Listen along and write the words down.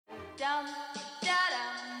This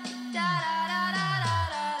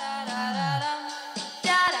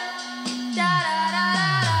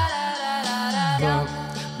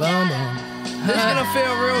is gonna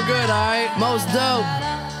feel real good, alright? Most dope.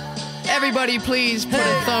 Everybody please put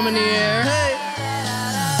a thumb in the air. Hey.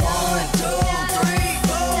 1, 2, 3,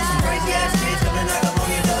 4. Some crazy ass kids gonna knock up on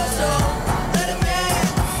your door, so let 'em in,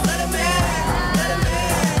 let 'em in, let 'em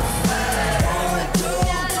in. 1, 2,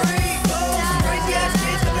 3, 4. Some crazy ass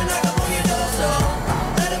kids gonna knock up on your door, so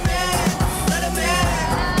let 'em in, let 'em in,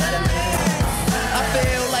 let 'em in. I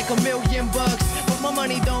feel like $1,000,000, but my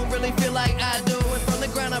money don't really feel like I do. And from the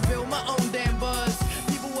ground I build my own damn buzz.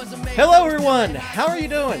 People was amazing. Hello, everyone. How are you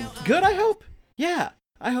doing? Good, I hope? Yeah,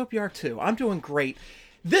 I hope you are too. I'm doing great.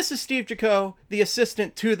 This is Steve Jaco, the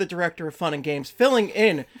assistant to the director of fun and games, filling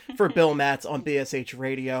in for Bill Matz on BSH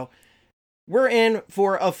Radio. We're in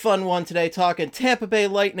for a fun one today, talking Tampa Bay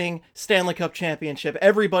Lightning Stanley Cup Championship.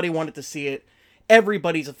 Everybody wanted to see it.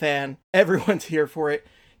 Everybody's a fan. Everyone's here for it.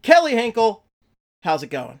 Kelly Hinkle, how's it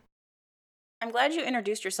going? I'm glad you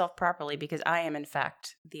introduced yourself properly because I am, in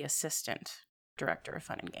fact, the assistant director of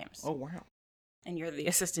fun and games. Oh, wow. And you're the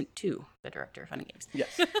assistant to the director of fun and games.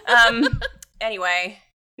 Yes. Anyway,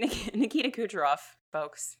 Nikita Kucherov,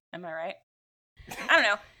 folks. Am I right? I don't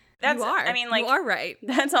know. You are. I mean, like, you are right.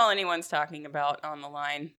 That's all anyone's talking about on the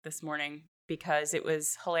line this morning because it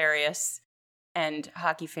was hilarious. And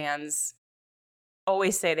hockey fans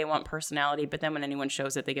always say they want personality, but then when anyone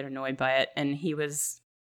shows it, they get annoyed by it. And he was,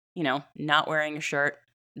 not wearing a shirt,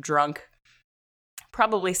 drunk,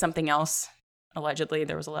 probably something else. Allegedly,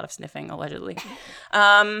 there was a lot of sniffing, allegedly.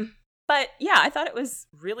 But yeah, I thought it was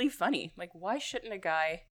really funny. Like, why shouldn't a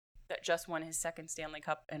guy that just won his second Stanley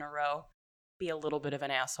Cup in a row be a little bit of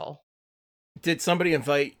an asshole? Did somebody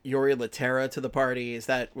invite Yuri Laterra to the party? Is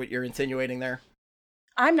that what you're insinuating there?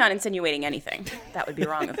 I'm not insinuating anything. That would be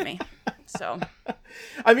wrong of me. So,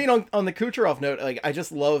 I mean, on the Kucherov note, like, I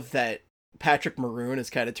just love that Patrick Maroon has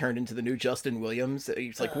kind of turned into the new Justin Williams.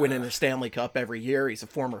 He's like winning a Stanley Cup every year. He's a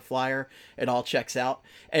former Flyer. It all checks out.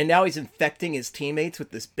 And now he's infecting his teammates with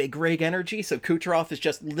this big rig energy. So Kucherov is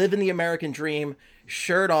just living the American dream,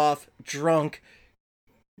 shirt off, drunk,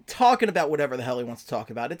 talking about whatever the hell he wants to talk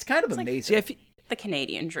about. It's kind of amazing. Like the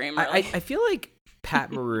Canadian dream, really. I feel like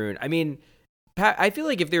Pat Maroon, I feel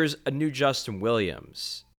like if there's a new Justin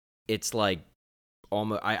Williams, it's like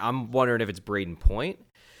almost, I'm wondering if it's Braden Point.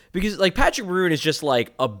 Because, like, Patrick Maroon is just,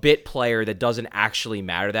 like, a bit player that doesn't actually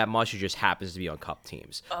matter that much. Who just happens to be on cup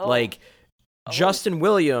teams. Justin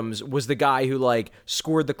Williams was the guy who, like,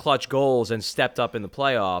 scored the clutch goals and stepped up in the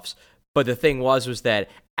playoffs. But the thing was that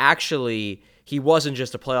actually he wasn't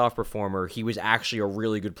just a playoff performer. He was actually a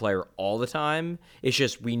really good player all the time. It's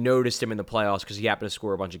just we noticed him in the playoffs because he happened to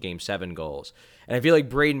score a bunch of Game 7 goals. And I feel like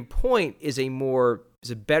Braden Point is a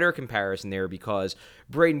better comparison there because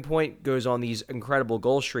Braden Point goes on these incredible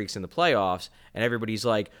goal streaks in the playoffs, and everybody's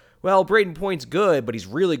like, well, Braden Point's good, but he's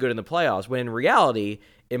really good in the playoffs. When in reality,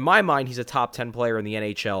 in my mind, he's a top 10 player in the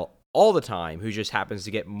NHL all the time who just happens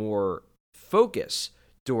to get more focus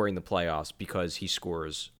during the playoffs because he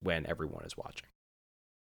scores when everyone is watching.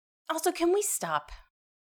 Also, can we stop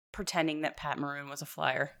pretending that Pat Maroon was a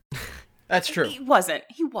Flyer? That's true. He wasn't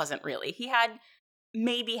really. He had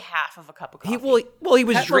maybe half of a cup of coffee. He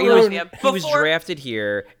was drafted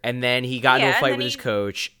here, and then he got into a fight with his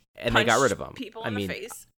coach, and they got rid of him. People in the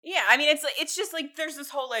face. Yeah, I mean, it's just like there's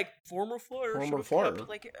this whole like former Flyer.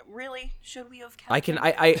 Like, really, should we have kept him?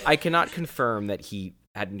 I cannot confirm that he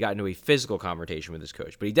hadn't gotten into a physical confrontation with his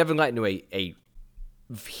coach, but he definitely got into a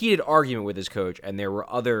heated argument with his coach, and there were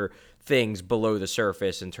other things below the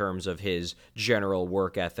surface in terms of his general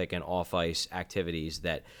work ethic and off-ice activities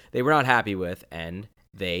that they were not happy with, and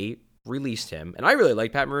they released him. And I really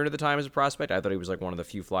liked Pat Maroon at the time as a prospect. I thought he was like one of the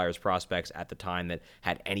few Flyers prospects at the time that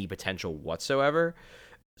had any potential whatsoever.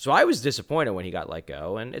 So I was disappointed when he got let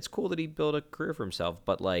go, and it's cool that he built a career for himself,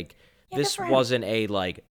 but like this wasn't a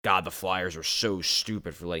like, God, the Flyers are so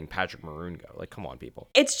stupid for letting Patrick Maroon go. Like, come on, people.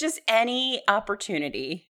 It's just any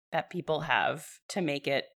opportunity that people have to make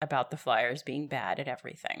it about the Flyers being bad at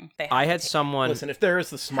everything. I had someone... Listen, if there is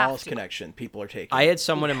the smallest connection, people are taking I had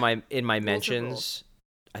someone in my mentions,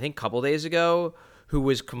 I think a couple days ago, who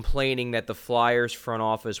was complaining that the Flyers front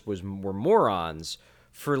office were morons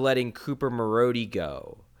for letting Cooper Marody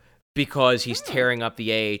go because he's tearing up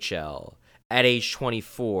the AHL at age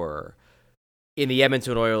 24 in the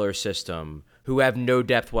Edmonton Oilers system, who have no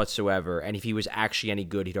depth whatsoever, and if he was actually any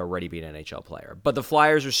good, he'd already be an NHL player. But the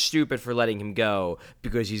Flyers are stupid for letting him go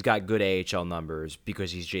because he's got good AHL numbers,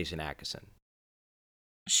 because he's Jason Atkinson.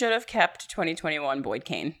 Should have kept 2021 Boyd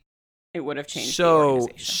Kane. It would have changed the So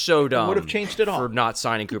organization. dumb. Would have changed it all. for not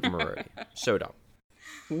signing Cooper Marody. So dumb.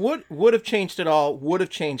 Would have changed it all. Would have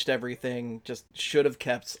changed everything. Just should have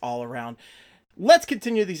kept all around. Let's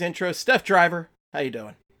continue these intros. Steph Driver, how you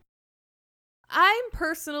doing? I'm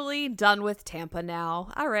personally done with Tampa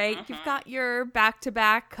now. All right, you've got your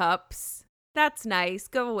back-to-back cups. That's nice.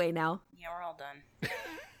 Go away now. Yeah, we're all done.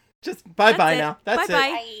 Just bye That's it. now. That's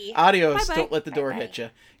Bye-bye. it. Adios. Bye-bye. Don't let the door hit you.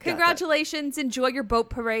 Congratulations. Enjoy your boat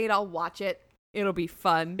parade. I'll watch it. It'll be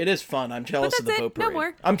fun. It is fun. I'm jealous of the that's it. boat No parade.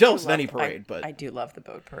 more. I'm jealous of Love- any parade, but I do love the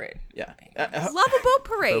boat parade. yeah. Love a boat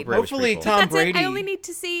parade. Boat parade. was Hopefully pretty cool. Tom That's Brady. it. I only need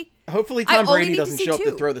to see. Hopefully I Tom only Brady need to doesn't see show up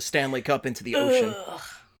to two. throw the Stanley Cup into the ocean.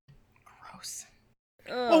 Gross.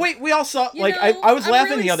 Well, wait. We all saw. You Like know, I was I'm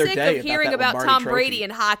laughing really the other sick day of hearing about, about that Tom Lombardi Brady trophy. in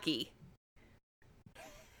hockey.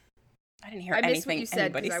 I didn't hear I missed anything what you said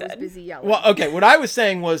anybody because I was said. busy yelling. Well, okay. What I was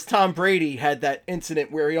saying was Tom Brady had that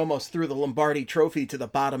incident where he almost threw the Lombardi Trophy to the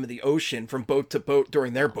bottom of the ocean from boat to boat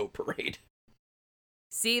during their boat parade.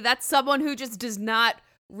 See, that's someone who just does not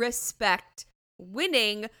respect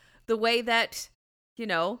winning the way that,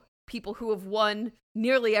 people who have won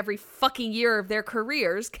nearly every fucking year of their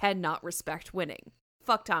careers cannot respect winning.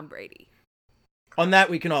 Fuck Tom Brady. On that,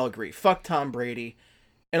 we can all agree. Fuck Tom Brady.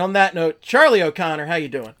 And on that note, Charlie O'Connor, how you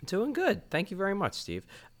doing? Doing good. Thank you very much, Steve.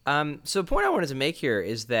 So the point I wanted to make here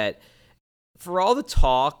is that for all the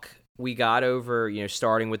talk we got over,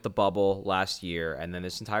 starting with the bubble last year and then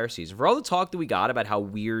this entire season, for all the talk that we got about how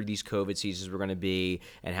weird these COVID seasons were going to be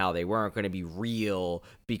and how they weren't going to be real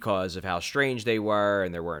because of how strange they were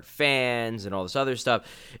and there weren't fans and all this other stuff,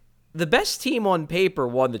 the best team on paper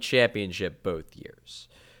won the championship both years.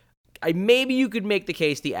 Maybe you could make the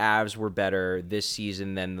case the Avs were better this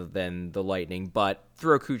season than the Lightning, but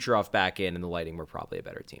throw Kucherov back in and the Lightning were probably a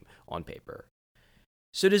better team on paper.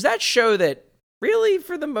 So does that show that really,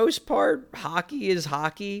 for the most part, hockey is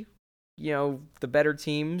hockey? The better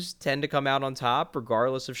teams tend to come out on top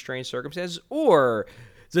regardless of strange circumstances? Or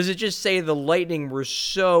does it just say the Lightning were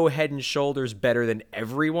so head and shoulders better than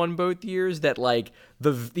everyone both years that like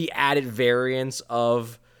the added variance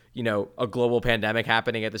of a global pandemic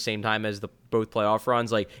happening at the same time as the both playoff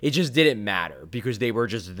runs, like it just didn't matter because they were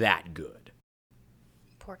just that good.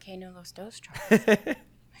 Porque no los dos, Charles.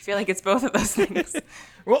 I feel like it's both of those things.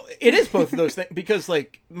 Well, it is both of those things because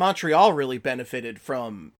like Montreal really benefited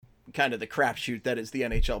from kind of the crapshoot that is the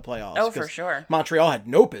NHL playoffs. Oh, for 'cause sure. Montreal had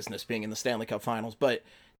no business being in the Stanley Cup Finals, but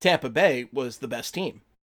Tampa Bay was the best team.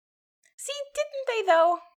 See, didn't they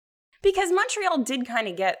though? Because Montreal did kind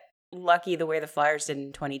of get lucky the way the Flyers did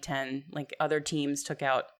in 2010. Like other teams took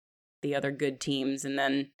out the other good teams and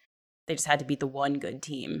then they just had to beat the one good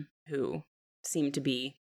team who seemed to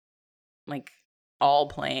be like all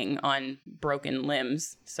playing on broken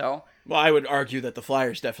limbs. So, Well, I would argue that the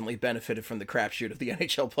Flyers definitely benefited from the crapshoot of the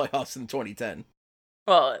NHL playoffs in 2010.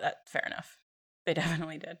 well, fair enough. They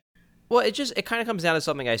definitely did. Well, it kind of comes down to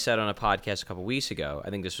something I said on a podcast a couple weeks ago. I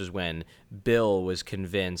think this was when Bill was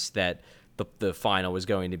convinced that the final was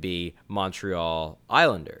going to be Montreal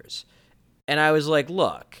Islanders. And I was like,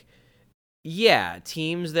 look, yeah,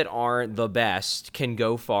 teams that aren't the best can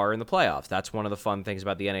go far in the playoffs. That's one of the fun things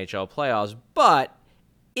about the NHL playoffs. But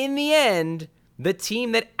in the end, the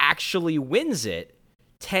team that actually wins it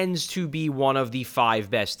tends to be one of the 5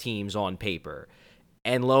 best teams on paper.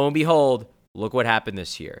 And lo and behold, look what happened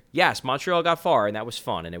this year. Yes, Montreal got far, and that was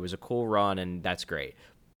fun, and it was a cool run, and that's great.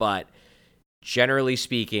 But generally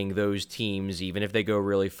speaking, those teams, even if they go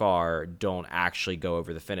really far, don't actually go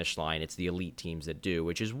over the finish line. It's the elite teams that do,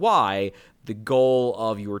 which is why the goal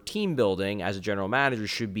of your team building as a general manager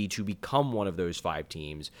should be to become one of those 5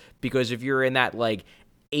 teams. Because if you're in that,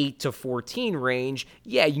 8 to 14 range,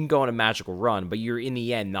 yeah, you can go on a magical run, but you're in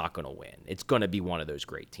the end not going to win. It's going to be one of those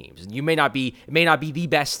great teams. And it may not be the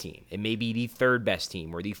best team. It may be the 3rd best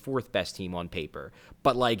team or the 4th best team on paper.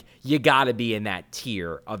 But you got to be in that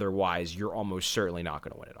tier. Otherwise, you're almost certainly not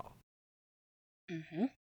going to win it all. Mm-hmm.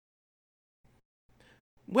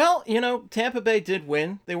 Well, Tampa Bay did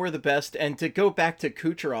win. They were the best. And to go back to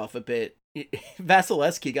Kucherov a bit,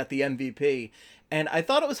 Vasilevsky got the MVP. And I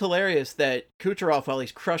thought it was hilarious that Kucherov, while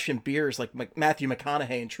he's crushing beers like Matthew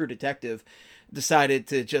McConaughey in True Detective, decided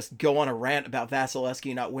to just go on a rant about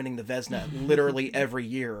Vasilevsky not winning the Vezina literally every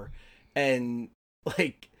year. And,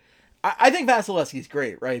 I think Vasilevsky's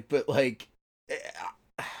great, right? But,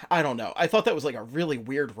 I don't know. I thought that was, a really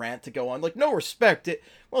weird rant to go on. No respect.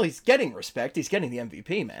 Well, he's getting respect. He's getting the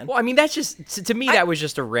MVP, man. Well, I mean, that's just, to me, that was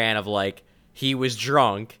just a rant of, he was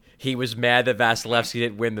drunk. He was mad that Vasilevsky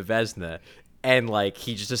didn't win the Vezina. And,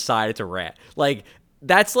 he just decided to rant.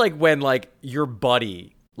 That's when, your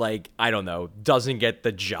buddy like, I don't know, doesn't get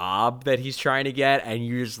the job that he's trying to get, and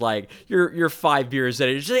you're just like, you're 5 beers in,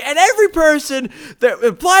 and, and every person that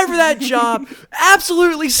applied for that job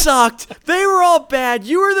absolutely sucked. They were all bad.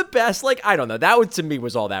 You were the best. Like, I don't know. That one to me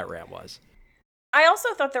was all that rant was. I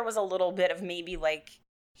also thought there was a little bit of maybe like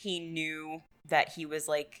he knew that he was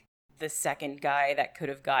like the second guy that could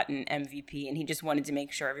have gotten MVP, and he just wanted to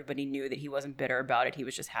make sure everybody knew that he wasn't bitter about it. He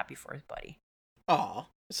was just happy for his buddy. Aw,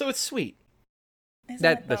 so it's sweet. Isn't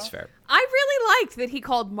it, That's though? fair. I really liked that he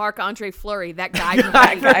called Marc-Andre Fleury that guy from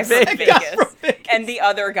That guy Vegas. from Vegas. Vegas. And the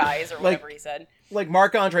other guys, or whatever he said. Like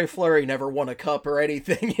Marc-Andre Fleury never won a cup or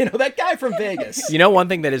anything. You know, that guy from Vegas. You know one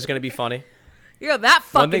thing that is going to be funny? You're that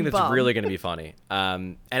fucking One thing that's bum. really going to be funny.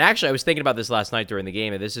 And actually, I was thinking about this last night during the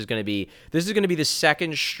game, and this is going to be the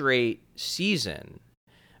second straight season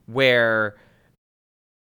where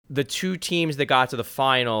the two teams that got to the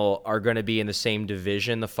final are going to be in the same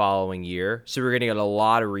division the following year. So we're going to get a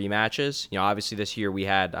lot of rematches. You know, obviously this year we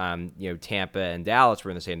had, Tampa and Dallas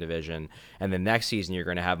were in the same division. And then next season you're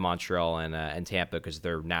going to have Montreal and Tampa because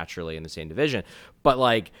they're naturally in the same division. But,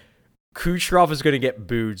 like, Kucherov is going to get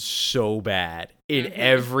booed so bad in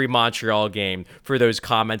every Montreal game for those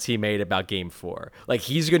comments he made about Game 4. Like,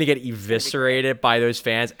 he's going to get eviscerated by those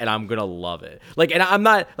fans, and I'm going to love it. Like, and I'm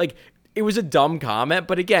not, like, it was a dumb comment,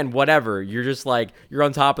 but again, whatever. You're just like, you're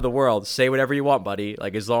on top of the world. Say whatever you want, buddy.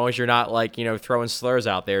 Like, as long as you're not, like, throwing slurs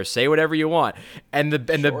out there, say whatever you want. And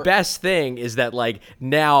the best thing is that, like,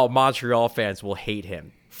 now Montreal fans will hate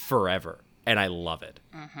him forever, and I love it.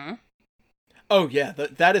 Mm-hmm. Oh, yeah.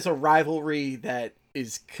 That is a rivalry that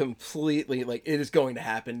is completely, like, it is going to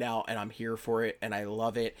happen now, and I'm here for it, and I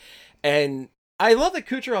love it. And I love that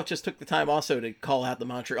Kucherov just took the time also to call out the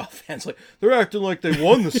Montreal fans. Like, they're acting like they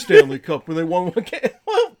won the Stanley Cup when they won one game.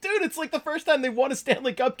 Well, dude, it's like the first time they won a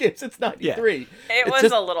Stanley Cup game since 93. It was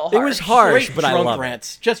a little harsh. It was harsh, Great but I drunk love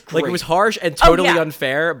rants. it. Just great. Like, it was harsh and totally yeah.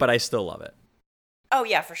 unfair, but I still love it. Oh,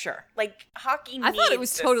 yeah, for sure. Like, hockey I thought it needs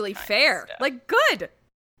was this totally kind of fair. stuff. Like, good.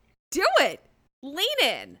 Do it. Lean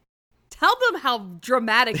in. Tell them how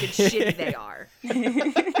dramatic and shitty they are.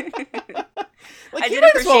 Like, I he did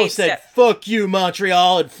might as well have appreciate said, Steph. fuck you,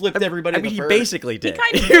 Montreal, and flipped everybody I mean, the he bird. basically He did.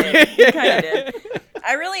 kind of did. He kind of did.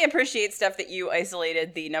 I really appreciate stuff that you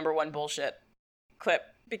isolated the number one bullshit clip,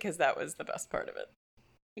 because that was the best part of it.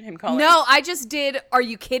 Him calling. No, I just did. Are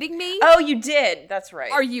you kidding me? Oh, you did. That's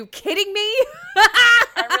right. Are you kidding me?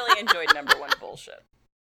 I really enjoyed number one bullshit.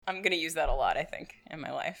 I'm going to use that a lot, I think, in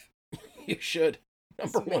my life. You should.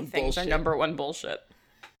 Number So many one things bullshit. are number one bullshit.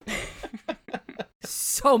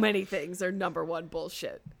 So many things are number one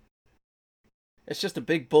bullshit. It's just a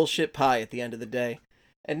big bullshit pie at the end of the day.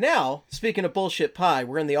 And now, speaking of bullshit pie,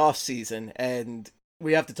 we're in the off season, and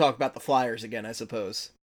we have to talk about the Flyers again, I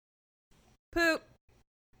suppose. Poop.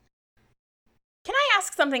 Can I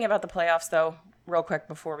ask something about the playoffs, though, real quick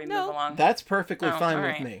before we No. move along? That's perfectly Oh, fine all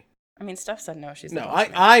with right. me. I mean, Steph said no. She's No, the boss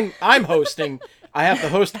man. I'm hosting. I have the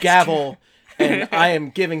host gavel, and I am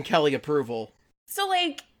giving Kelly approval. So,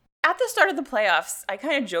 like, at the start of the playoffs, I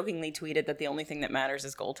kind of jokingly tweeted that the only thing that matters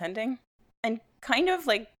is goaltending. And kind of,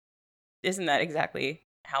 like, isn't that exactly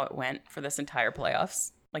how it went for this entire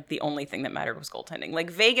playoffs? Like, the only thing that mattered was goaltending. Like,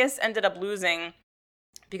 Vegas ended up losing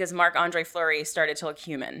because Marc-Andre Fleury started to look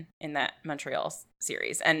human in that Montreal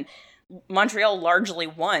series. And Montreal largely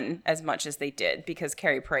won as much as they did because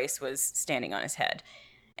Carey Price was standing on his head.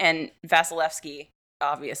 And Vasilevsky,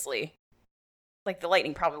 obviously, like, the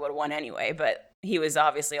Lightning probably would have won anyway, but he was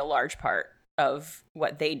obviously a large part of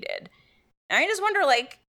what they did. And I just wonder,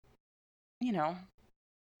 like,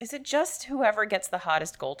 is it just whoever gets the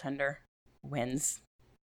hottest goaltender wins?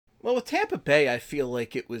 Well, with Tampa Bay, I feel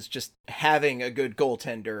like it was just having a good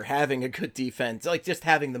goaltender, having a good defense, like just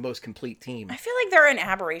having the most complete team. I feel like they're an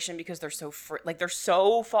aberration because they're so they're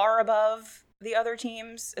so far above the other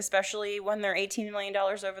teams, especially when they're $18 million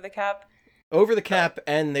over the cap. Over the cap,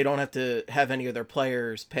 and they don't have to have any of their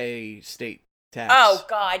players pay state tax. Oh,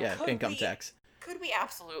 God. Yeah, could income we- tax. Could we?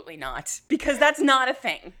 Absolutely not. Because that's not a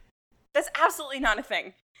thing. That's absolutely not a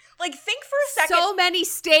thing. Like, think for a second. So many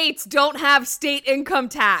states don't have state income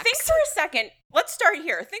tax. Think for a second. Let's start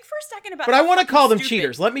here. Think for a second about But I how want to fucking call them stupid-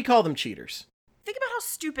 cheaters. Let me call them cheaters. Think about how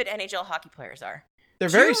stupid NHL hockey players are. They're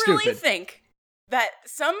very Do you really stupid. think that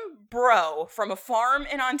some bro from a farm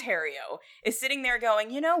in Ontario is sitting there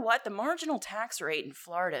going, you know what? The marginal tax rate in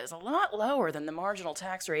Florida is a lot lower than the marginal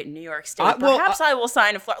tax rate in New York State. Well, Perhaps I will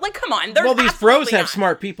sign a Florida. Like, come on. They're Well, these bros absolutely have not.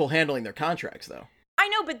 smart people handling their contracts, though. I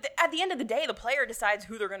know, but at the end of the day, the player decides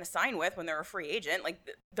who they're going to sign with when they're a free agent. Like,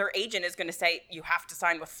 their agent is going to say, you have to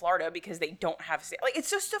sign with Florida because they don't have... Like,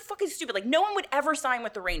 it's just so fucking stupid. Like, no one would ever sign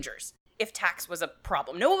with the Rangers if tax was a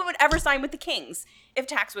problem. No one would ever sign with the Kings if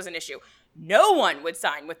tax was an issue. No one would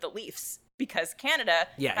sign with the Leafs because Canada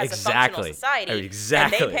has a functional society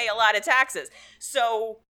and they pay a lot of taxes.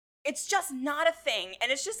 So it's just not a thing.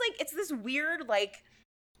 And it's just like, it's this weird, like,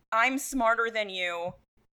 I'm smarter than you.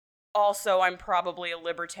 Also, I'm probably a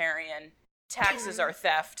libertarian. Taxes are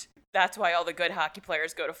theft. That's why all the good hockey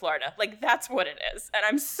players go to Florida. Like, that's what it is. And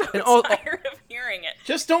I'm so tired of hearing it.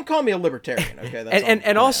 Just don't call me a libertarian, okay? That's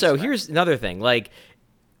and also, here's another thing. Like,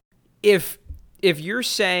 if you're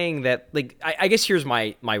saying that, like, I guess here's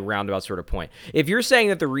my roundabout sort of point. If you're saying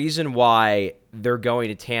that the reason why they're going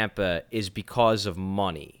to Tampa is because of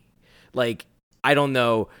money, like, I don't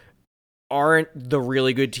know, aren't the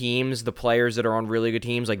really good teams, the players that are on really good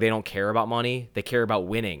teams, like, they don't care about money. They care about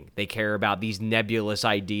winning. They care about these nebulous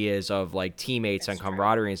ideas of, like, teammates and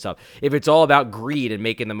camaraderie and stuff. If it's all about greed and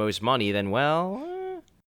making the most money, then, well...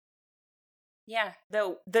 Yeah,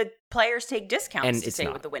 though the players take discounts and to stay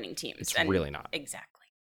with the winning teams. It's really not. Exactly.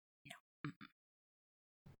 No.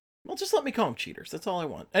 Well, just let me call them cheaters. That's all I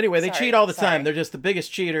want. Anyway, they Sorry, cheat all the sorry. time. They're just the biggest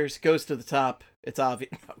cheaters. Goes to the top. It's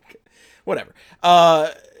obvious. Okay. Whatever.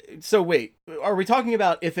 So wait, are we talking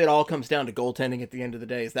about if it all comes down to goaltending at the end of the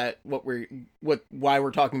day? Is that why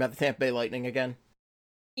we're talking about the Tampa Bay Lightning again?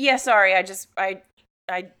 Yeah, sorry.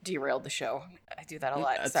 I derailed the show. I do that a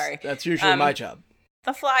lot. Sorry. That's usually my job.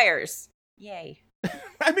 The Flyers. Yay.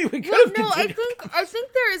 I mean, we could Well, have no, continued. I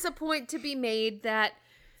think there is a point to be made that,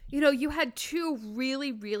 you know, you had two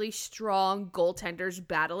really, really strong goaltenders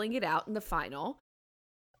battling it out in the final.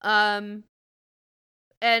 And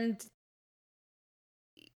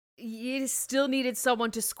you still needed someone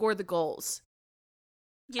to score the goals.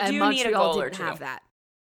 You And do Montreal need a goal or didn't two. have that.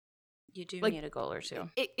 You do Like, need a goal or two.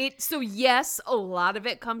 So yes, a lot of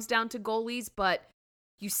it comes down to goalies, but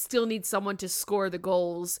you still need someone to score the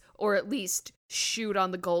goals or at least shoot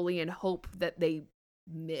on the goalie and hope that they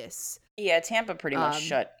miss. Yeah, Tampa pretty much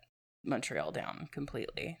shut Montreal down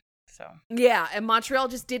completely. So Yeah, and Montreal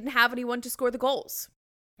just didn't have anyone to score the goals.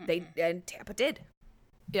 And Tampa did.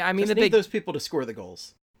 Yeah, I mean, Just need those people to score the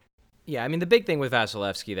goals. Yeah, I mean, the big thing with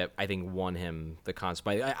Vasilevsky that I think won him the Conn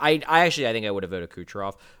Smythe, I think I would have voted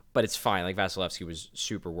Kucherov, but it's fine. Like, Vasilevsky was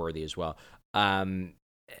super worthy as well.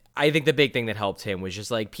 I think the big thing that helped him was just,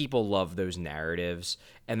 like, people love those narratives,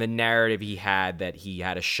 and the narrative he had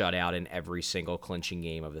a shutout in every single clinching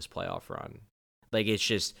game of this playoff run. Like, it's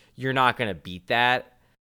just, you're not going to beat that,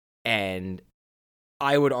 and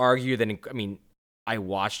I would argue that, I mean, I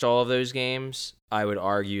watched all of those games. I would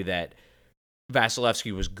argue that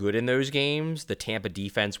Vasilevsky was good in those games. The Tampa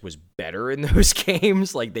defense was better in those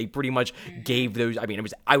games. Like, they pretty much gave those. I mean,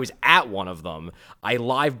 I was at one of them. I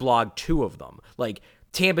live blogged two of them. Like,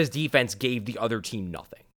 Tampa's defense gave the other team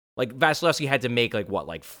nothing. Like, Vasilevsky had to make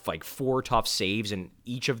like four tough saves in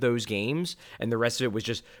each of those games, and the rest of it was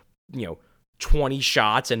just, 20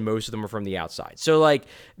 shots, and most of them are from the outside. So, like,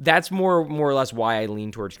 that's more or less why I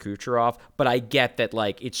lean towards Kucherov, but I get that,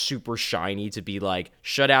 like, it's super shiny to be, like,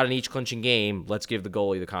 shut out in each clinching game, let's give the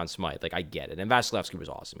goalie the Conn Smythe. Like, I get it. And Vasilevsky was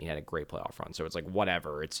awesome. He had a great playoff run, so it's like,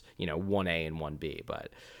 whatever. It's, 1A and 1B,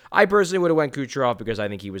 but I personally would have went Kucherov because I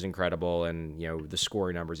think he was incredible, and, the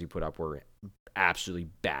scoring numbers he put up were absolutely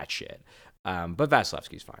batshit. But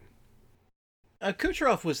Vasilevsky's fine.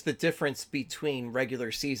 Kucherov was the difference between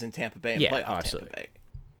regular season Tampa Bay and playoff absolutely.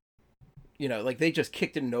 Tampa Bay. Like, they just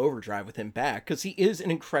kicked it in overdrive with him back because he is an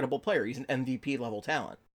incredible player. He's an MVP level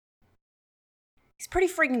talent. he's pretty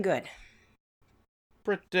freaking good.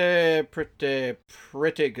 Pretty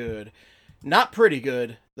good. Not pretty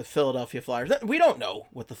good, the Philadelphia Flyers. We don't know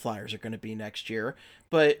what the Flyers are going to be next year,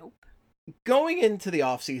 but going into the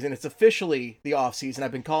offseason, it's officially the offseason.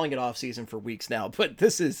 I've been calling it offseason for weeks now, but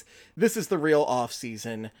this is the real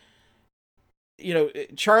offseason.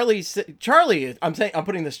 Charlie, I'm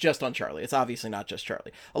putting this just on Charlie. It's obviously not just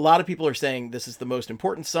Charlie. A lot of people are saying this is the most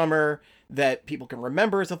important summer that people can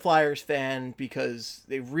remember as a Flyers fan because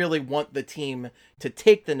they really want the team to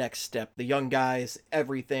take the next step. The young guys,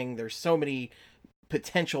 everything. There's so many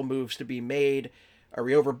potential moves to be made. Are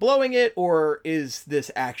we overblowing it, or is this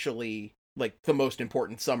actually, like, the most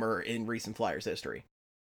important summer in recent Flyers history?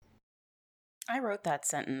 I wrote that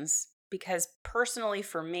sentence because personally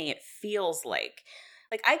for me, it feels like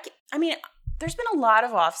I mean, there's been a lot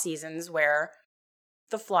of off seasons where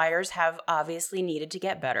the Flyers have obviously needed to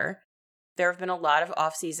get better. There have been a lot of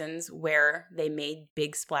off seasons where they made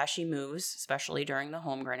big splashy moves, especially during the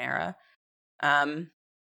Holmgren era.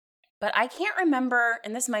 but I can't remember,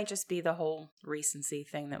 and this might just be the whole recency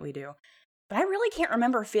thing that we do, but I really can't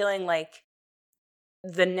remember feeling like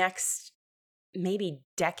the next maybe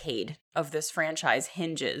decade of this franchise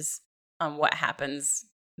hinges on what happens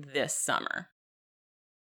this summer.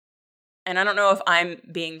 And I don't know if I'm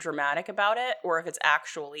being dramatic about it or if it's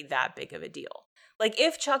actually that big of a deal. Like,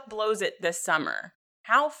 if Chuck blows it this summer,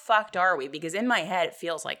 how fucked are we? Because in my head, it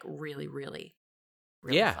feels like really, really,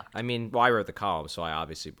 really Yeah, fucked. I mean, well, I wrote the column, so I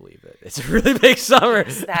obviously believe it. It's a really big summer.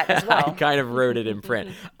 It's that as well. I kind of wrote it in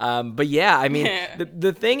print. But yeah, I mean,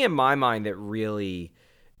 the thing in my mind that really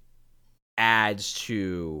adds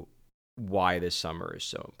to why this summer is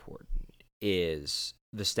so important is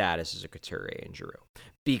the statuses of Couturier and Giroux.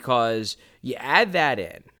 Because you add that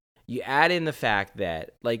in. You add in the fact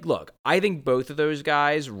that, like, look, I think both of those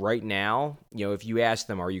guys right now, you know, if you ask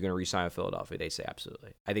them, are you going to re-sign with Philadelphia? They say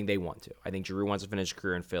absolutely. I think they want to. I think Giroux wants to finish his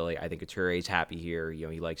career in Philly. I think Couturier's happy here. You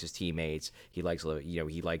know, he likes his teammates. He likes,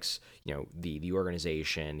 the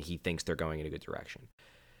organization. He thinks they're going in a good direction.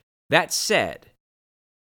 That said,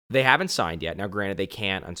 they haven't signed yet. Now, granted, they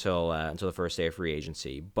can't until the first day of free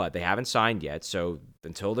agency, but they haven't signed yet. So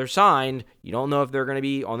until they're signed, you don't know if they're going to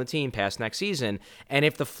be on the team past next season. And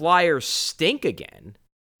if the Flyers stink again,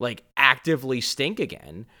 like actively stink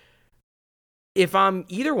again, if I'm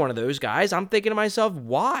either one of those guys, I'm thinking to myself,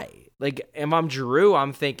 why? Like, if I'm Giroux,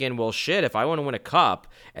 I'm thinking, well, shit, if I want to win a cup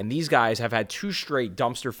and these guys have had 2 straight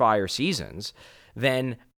dumpster fire seasons,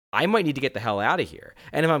 then I might need to get the hell out of here.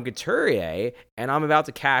 And if I'm Couturier and I'm about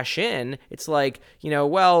to cash in, it's like,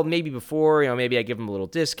 well, maybe before, maybe I give them a little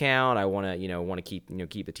discount. I want to keep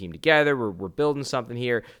the team together. We're building something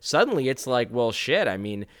here. Suddenly it's like, well, shit. I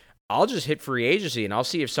mean, I'll just hit free agency and I'll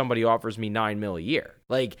see if somebody offers me $9 million a year.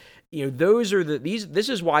 Like, those are this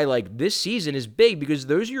is why, like, this season is big, because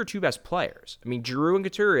those are your 2 best players. I mean, Giroux and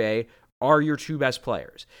Couturier are your 2 best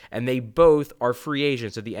players, and they both are free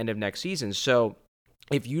agents at the end of next season. So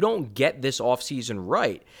if you don't get this offseason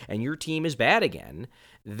right and your team is bad again,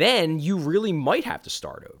 then you really might have to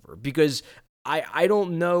start over, because I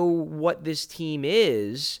don't know what this team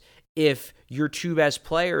is if your 2 best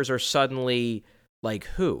players are suddenly like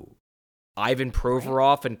who? Ivan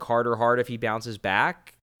Provorov and Carter Hart if he bounces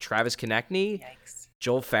back? Travis Konechny? Yikes.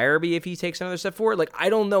 Joel Farabee if he takes another step forward? Like, I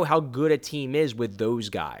don't know how good a team is with those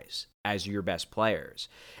guys as your best players.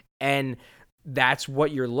 And that's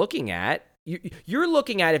what you're looking at. You're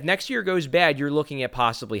looking at, if next year goes bad, you're looking at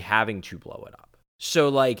possibly having to blow it up. So,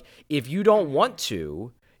 like, if you don't want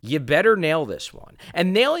to, you better nail this one.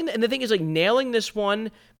 And the thing is, like, nailing this one,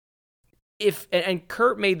 and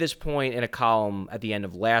Kurt made this point in a column at the end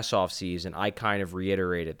of last offseason, I kind of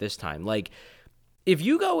reiterated this time. Like, if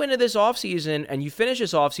you go into this offseason and you finish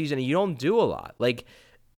this offseason and you don't do a lot, like,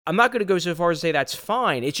 I'm not going to go so far as to say that's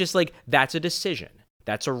fine. It's just like, that's a decision.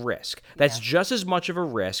 That's a risk. That's just as much of a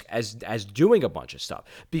risk as doing a bunch of stuff,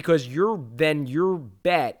 because your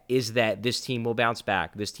bet is that this team will bounce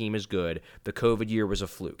back. This team is good. The COVID year was a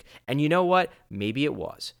fluke. And you know what? Maybe it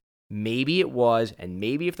was. Maybe it was, and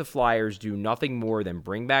maybe if the Flyers do nothing more than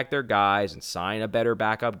bring back their guys and sign a better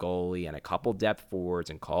backup goalie and a couple depth forwards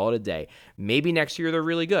and call it a day, maybe next year they're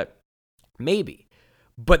really good. Maybe.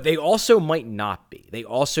 But they also might not be. They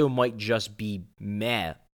also might just be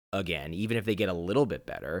meh again, even if they get a little bit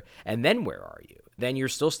better. And then where are you? Then you're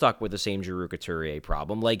still stuck with the same Giroux Couturier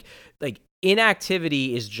problem. Like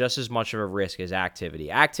inactivity is just as much of a risk as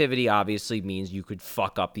activity. Activity obviously means you could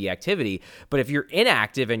fuck up the activity, but if you're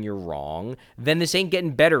inactive and you're wrong, then this ain't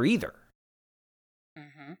getting better either.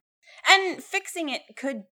 Mm-hmm. And fixing it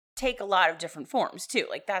could take a lot of different forms too.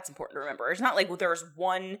 Like, that's important to remember. It's not like there's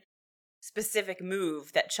one specific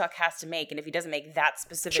move that Chuck has to make, and if he doesn't make that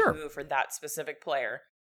specific move for that specific player,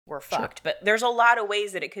 we're fucked. But there's a lot of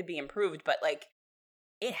ways that it could be improved, but, like,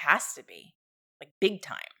 it has to be, like, big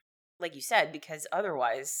time, like you said, because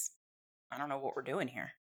otherwise, I don't know what we're doing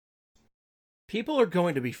here. People are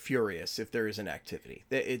going to be furious if there is an activity.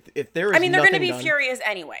 If there is, I mean, they're going to be done, furious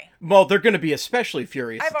anyway. Well, they're going to be especially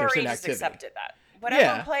furious I've if there's already an just activity. accepted that.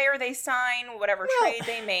 Whatever player they sign, whatever trade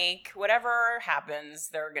they make, whatever happens,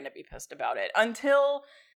 they're going to be pissed about it until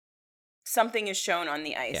something is shown on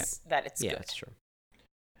the ice that it's good. Yeah, that's true.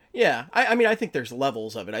 Yeah, I mean, I think there's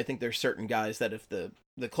levels of it. I think there's certain guys that if the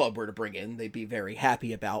club were to bring in, they'd be very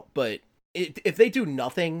happy about. But if they do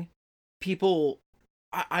nothing, people,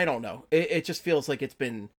 I don't know. It just feels like it's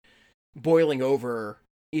been boiling over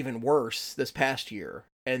even worse this past year.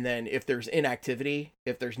 And then if there's inactivity,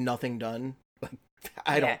 if there's nothing done,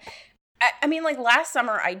 I don't. I mean, like, last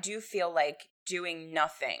summer, I do feel like doing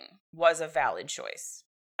nothing was a valid choice.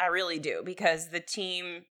 I really do, because the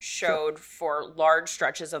team showed for large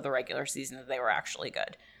stretches of the regular season that they were actually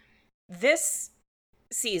good. this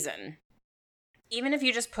season, even if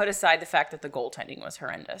you just put aside the fact that the goaltending was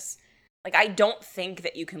horrendous, like, I don't think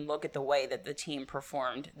that you can look at the way that the team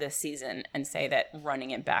performed this season and say that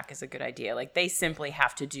running it back is a good idea. Like, they simply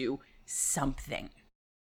have to do something.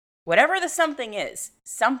 Whatever the something is,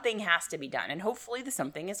 something has to be done. And hopefully the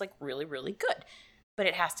something is, like, really, really good. But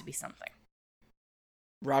it has to be something.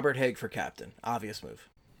 Robert Haig for captain. Obvious move.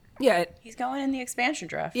 Yeah, He's going in the expansion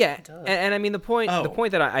draft. yeah, Duh. and I mean the point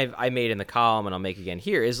that I made in the column and I'll make again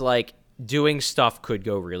here is like doing stuff could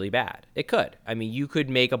go really bad. It could. I mean, you could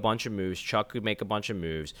make a bunch of moves. Chuck could make a bunch of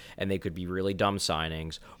moves, and they could be really dumb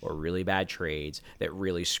signings or really bad trades that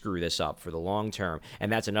really screw this up for the long term.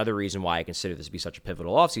 And that's another reason why I consider this to be such a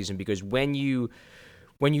pivotal offseason, because when you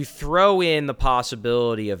throw in the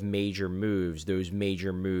possibility of major moves, those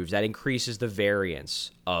major moves, that increases the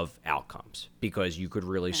variance of outcomes because you could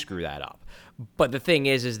really screw that up. But the thing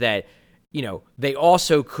is that, you know, they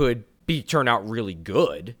also could turn out really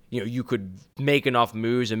good. You know, you could make enough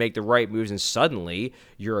moves and make the right moves and suddenly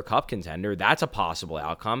you're a cup contender. That's a possible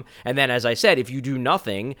outcome. And then, as I said, if you do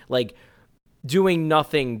nothing, like doing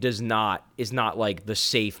nothing is not like the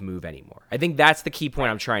safe move anymore. I think that's the key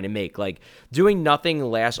point I'm trying to make. Like doing nothing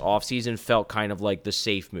last offseason felt kind of like the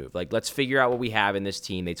safe move. Like, let's figure out what we have in this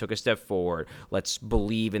team. They took a step forward. Let's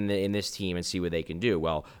believe in this team and see what they can do.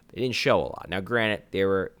 Well, they didn't show a lot. Now, granted, they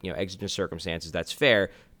were, you know, exigent circumstances. That's fair.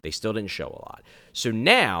 They still didn't show a lot. So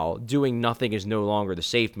now doing nothing is no longer the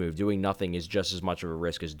safe move. Doing nothing is just as much of a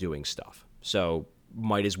risk as doing stuff. So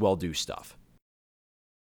might as well do stuff.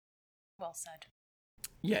 Well said.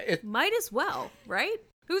 Yeah, it Might as well, right?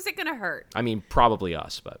 Who's it gonna hurt? I mean, probably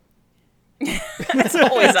us, but It's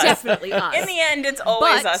always us. Definitely us. In the end, it's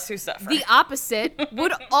always But us who suffer. The opposite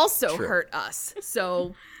would also True. hurt us.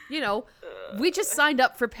 So, you know, we just signed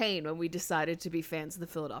up for pain when we decided to be fans of the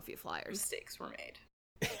Philadelphia Flyers. Mistakes were made.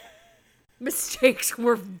 Mistakes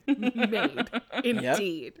were made,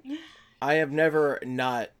 indeed. I have never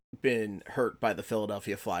not been hurt by the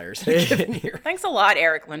Philadelphia Flyers in a given year. Thanks a lot,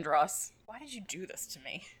 Eric Lindros. Why did you do this to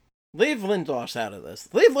me? Leave Lindros out of this.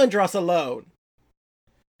 Leave Lindros alone.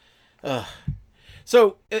 Ugh.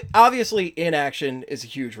 So, obviously, inaction is a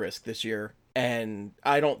huge risk this year, and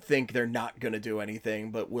I don't think they're not going to do anything,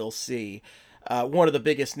 but we'll see. One of the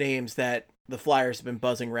biggest names that the Flyers have been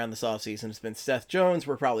buzzing around this offseason has been Seth Jones.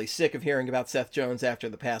 We're probably sick of hearing about Seth Jones after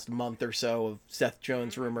the past month or so of Seth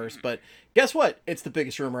Jones rumors, but guess what? It's the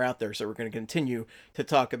biggest rumor out there, so we're going to continue to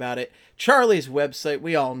talk about it. Charlie's website,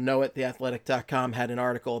 we all know it, theathletic.com, had an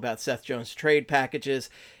article about Seth Jones' trade packages.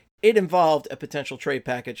 It involved a potential trade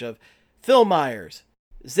package of Phil Myers,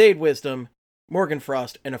 Zayd Wisdom, Morgan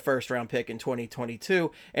Frost, and a first-round pick in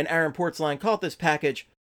 2022, and Aaron Portzline called this package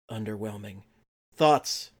underwhelming.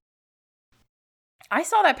 Thoughts? I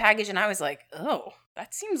saw that package and I was like, oh,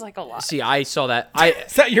 that seems like a lot. see, I saw that.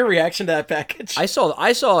 Is that your reaction to that package? I saw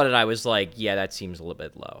it and I was like, yeah, that seems a little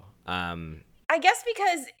bit low. I guess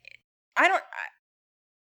because I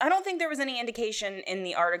don't think there was any indication in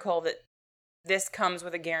the article that this comes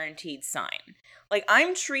with a guaranteed sign. Like,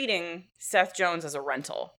 I'm treating Seth Jones as a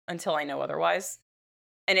rental until I know otherwise.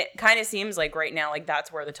 And it kind of seems like right now, like,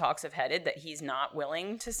 that's where the talks have headed, that he's not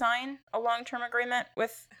willing to sign a long-term agreement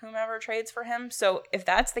with whomever trades for him. So if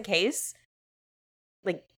that's the case,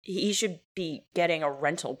 like, he should be getting a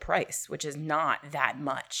rental price, which is not that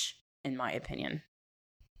much, in my opinion.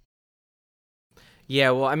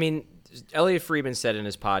 Yeah, well, I mean, Elliot Friedman said in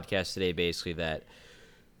his podcast today basically that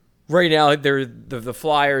right now the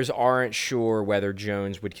Flyers aren't sure whether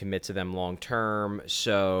Jones would commit to them long term,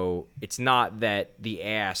 so it's not that the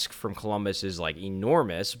ask from Columbus is like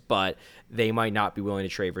enormous, but they might not be willing to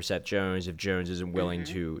trade for Seth Jones if Jones isn't willing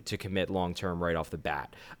to commit long term right off the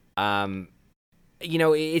bat. You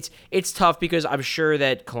know, it's tough because I'm sure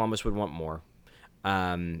that Columbus would want more.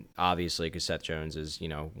 Obviously, because Seth Jones is, you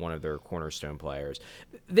know, one of their cornerstone players.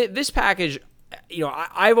 This package, you know,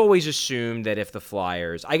 I've always assumed that if the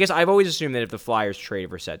Flyers traded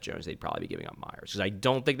for Seth Jones, they'd probably be giving up Myers, because I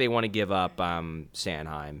don't think they want to give up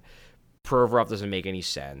Sanheim. Provorov doesn't make any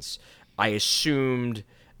sense. I assumed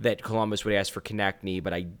that Columbus would ask for Konechny,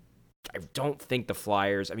 but I don't think the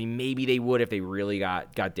Flyers, I mean, maybe they would if they really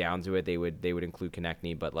got down to it. They would include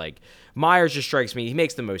Konechny, but like Myers just strikes me. He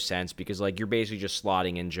makes the most sense because like you're basically just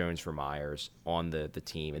slotting in Jones for Myers on the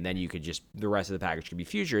team, and then you could just the rest of the package could be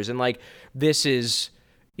futures. And like this is,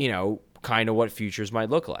 you know, kind of what futures might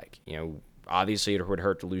look like. You know, obviously it would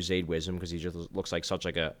hurt to lose Zayd Wisdom because he just looks like such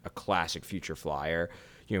like a classic future Flyer.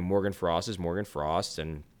 You know, Morgan Frost is Morgan Frost,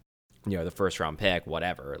 and you know, the first round pick,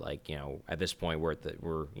 whatever. Like, you know, at this point we're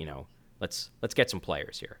you know, let's get some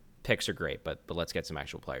players here. Picks are great, but let's get some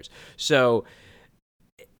actual players. So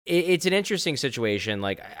it's an interesting situation.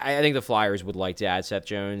 Like, I think the Flyers would like to add Seth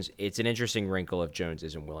Jones. It's an interesting wrinkle if Jones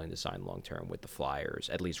isn't willing to sign long-term with the Flyers,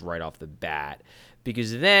 at least right off the bat.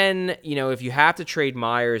 Because then, if you have to trade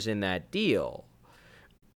Myers in that deal,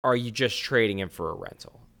 are you just trading him for a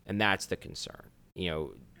rental? And that's the concern.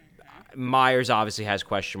 Myers obviously has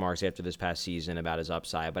question marks after this past season about his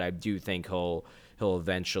upside, but I do think he'll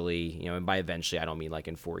eventually, and by eventually I don't mean like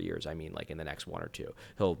in 4 years, I mean like in the next 1 or 2,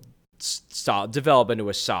 he'll develop into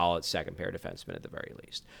a solid second pair defenseman at the very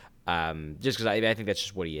least. Just because I think that's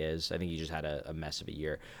just what he is. I think he just had a mess of a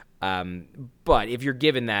year. But if you're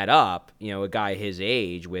giving that up, a guy his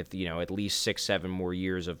age with, at least 6-7 more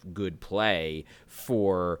years of good play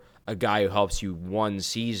for a guy who helps you one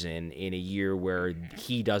season in a year where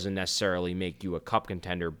he doesn't necessarily make you a cup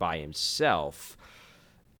contender by himself,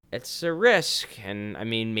 it's a risk. And, I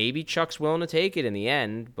mean, maybe Chuck's willing to take it in the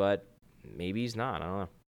end, but maybe he's not. I don't know.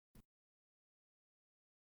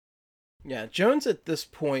 Yeah, Jones at this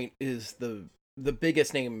point is the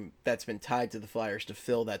biggest name that's been tied to the Flyers to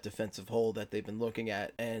fill that defensive hole that they've been looking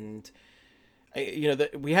at. And,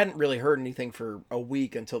 we hadn't really heard anything for a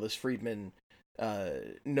week until this Friedman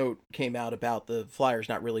note came out about the Flyers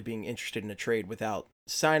not really being interested in a trade without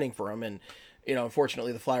signing for him. And,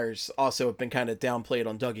 unfortunately, the Flyers also have been kind of downplayed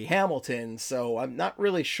on Dougie Hamilton, so I'm not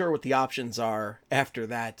really sure what the options are after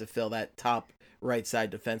that to fill that top right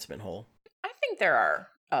side defenseman hole. I think there are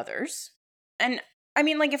others. And I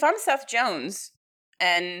mean, like, if I'm Seth Jones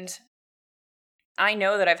and I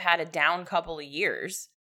know that I've had a down couple of years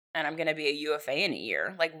and I'm going to be a UFA in a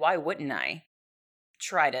year, like, why wouldn't I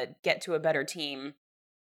try to get to a better team,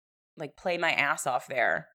 like, play my ass off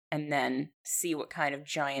there, and then see what kind of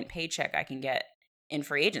giant paycheck I can get in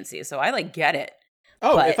free agency? So I, get it.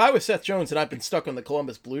 Oh, But- if I was Seth Jones and I've been stuck on the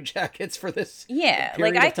Columbus Blue Jackets for this Yeah,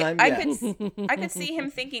 period like of time, I could see him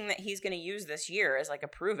thinking that he's going to use this year as like a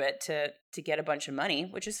prove it to get a bunch of money,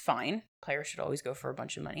 which is fine. Players should always go for a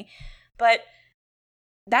bunch of money, but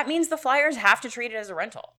that means the Flyers have to treat it as a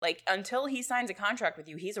rental. Like, until he signs a contract with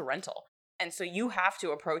you, he's a rental, and so you have to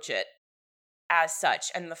approach it as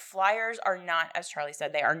such. And the Flyers are not, as Charlie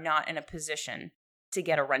said, they are not in a position to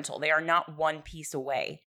get a rental. They are not one piece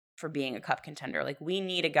away for being a cup contender. Like, we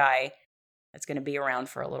need a guy that's going to be around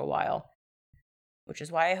for a little while, which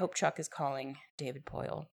is why I hope Chuck is calling David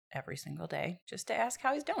Poyle every single day just to ask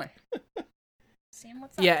how he's doing. Seeing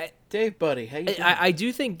what's up. Yeah, Dave, buddy, how you doing? I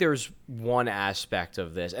do think there's one aspect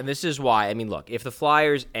of this, and this is why, I mean, look, if the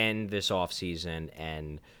Flyers end this offseason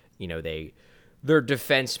and, their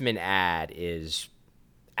defenseman ad is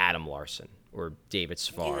Adam Larson or David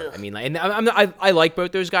Savard. I mean, and I like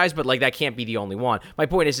both those guys, but, that can't be the only one. My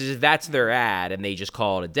point is if that's their ad and they just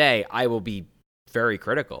call it a day, I will be very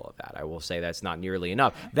critical of that. I will say that's not nearly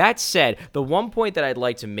enough. That said, the one point that I'd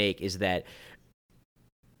like to make is that,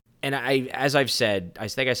 and as I've said, I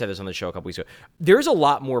think I said this on the show a couple weeks ago, there's a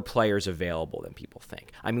lot more players available than people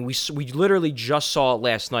think. I mean, we literally just saw it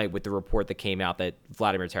last night with the report that came out that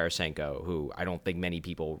Vladimir Tarasenko, who I don't think many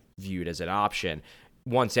people viewed as an option,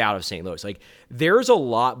 wants out of St. Louis. There's a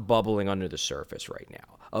lot bubbling under the surface right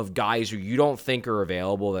now of guys who you don't think are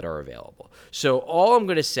available that are available. So all I'm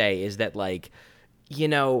going to say is that,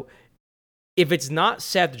 if it's not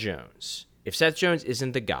Seth Jones, if Seth Jones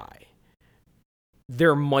isn't the guy,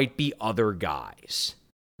 there might be other guys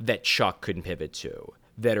that Chuck could pivot to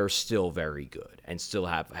that are still very good and still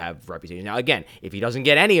have reputation. Now, again, if he doesn't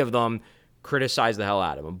get any of them, criticize the hell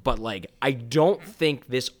out of him. But, I don't think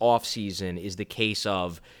this offseason is the case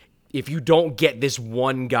of if you don't get this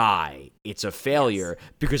one guy, it's a failure,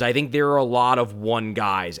 because I think there are a lot of one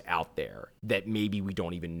guys out there that maybe we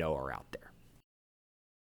don't even know are out there.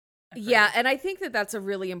 Yeah, and I think that that's a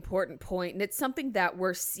really important point, and it's something that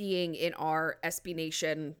we're seeing in our SB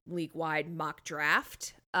Nation league-wide mock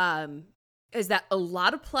draft, is that a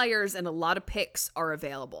lot of players and a lot of picks are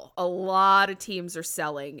available. A lot of teams are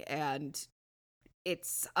selling, and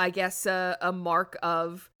it's, I guess, a mark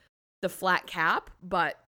of the flat cap,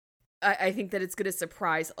 but I think that it's going to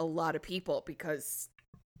surprise a lot of people because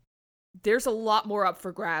there's a lot more up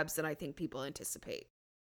for grabs than I think people anticipate.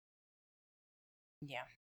 Yeah.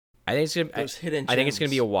 I think it's gonna. Those hidden I think it's gonna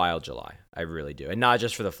gems. be a wild July. I really do, and not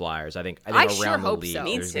just for the Flyers. I think I around sure the hope league, so.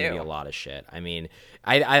 Me there's gonna be too. a lot of shit. I mean,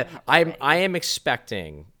 I am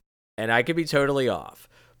expecting, and I could be totally off,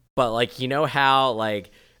 but how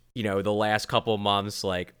the last couple months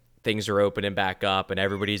things are opening back up and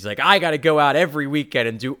everybody's like, I got to go out every weekend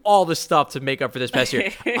and do all the stuff to make up for this past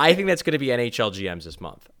year. I think that's going to be NHL GMs this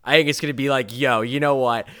month. I think it's going to be like, yo, you know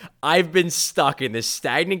what? I've been stuck in this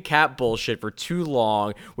stagnant cap bullshit for too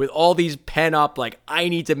long with all these pent up, I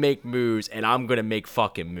need to make moves and I'm going to make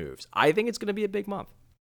fucking moves. I think it's going to be a big month.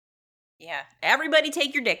 Yeah. Everybody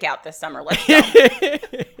take your dick out this summer. Let's go.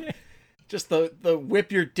 Just the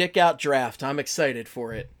whip your dick out draft. I'm excited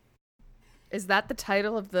for it. Is that the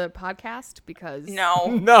title of the podcast? Because No.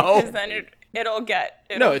 No. Because then it'll get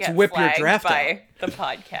No, it's get whip your flagged draft by the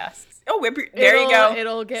podcasts. Oh, there you go.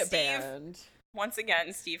 It'll get Steve. banned. Once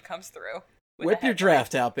again, Steve comes through. with Whip a your headline.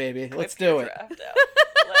 draft out, baby. Whip Let's your do it. draft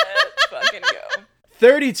out. Let's fucking go.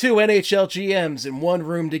 32 NHL GMs in one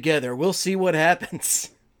room together. We'll see what happens.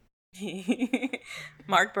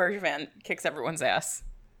 Mark Bergevin kicks everyone's ass,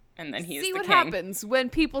 and then he's See the what king. happens when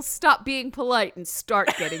people stop being polite and start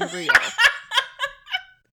getting real.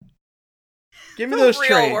 Give me The those real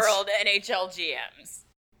trades. world NHL GMs.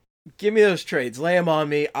 Give me those trades. Lay them on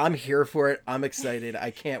me. I'm here for it. I'm excited. I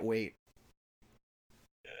can't wait.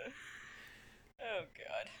 Oh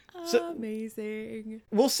god. So- Amazing.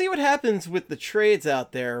 We'll see what happens with the trades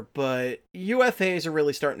out there, but UFAs are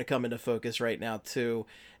really starting to come into focus right now, too.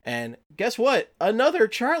 And guess what? Another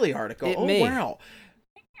Charlie article. It oh, me. wow.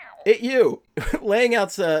 You. Laying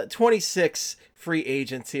out 26 free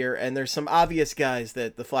agents here, and there's some obvious guys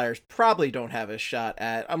that the Flyers probably don't have a shot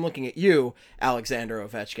at. I'm looking at you, Alexander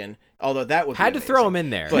Ovechkin, although that would be Had to throw him amazing. in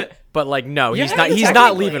there, But- but like no, Yeah, he's not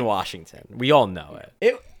technically. leaving Washington. We all know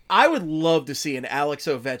it. I would love to see an Alex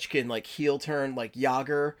Ovechkin like heel turn like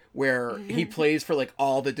Yager, where he plays for like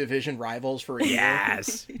all the division rivals for a year.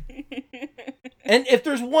 Yes. And if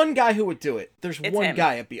there's one guy who would do it, there's It's one him.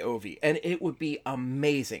 guy, it'd be Ovi, and it would be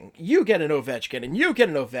amazing. You get an Ovechkin, and you get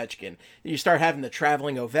an Ovechkin. You start having the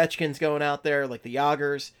traveling Ovechkins going out there, like the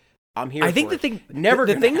Yagers. I'm here. I think for the it. thing, never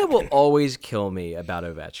the gonna thing that will happen. always kill me about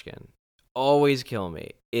Ovechkin, always kill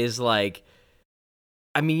me, is like,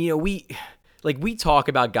 I mean, you know, we talk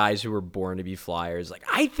about guys who were born to be Flyers. Like,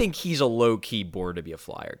 I think he's a low key born to be a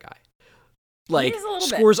Flyer guy. Like, is a little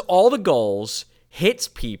bit. scores all the goals, hits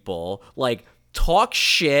people, like talks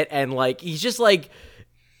shit, and like he's just like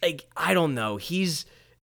I don't know.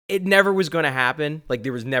 It never was going to happen. Like,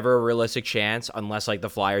 there was never a realistic chance unless like the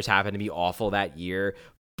Flyers happened to be awful that year.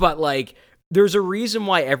 But like, there's a reason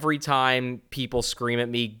why every time people scream at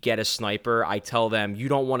me, get a sniper, I tell them, you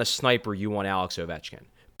don't want a sniper, you want Alex Ovechkin.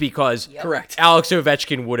 Because Correct. Alex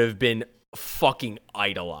Ovechkin would have been fucking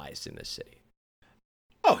idolized in this city.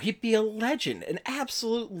 Oh, he'd be a legend, an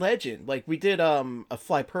absolute legend. Like we did a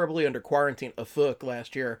Flyperbole under quarantine, a fuck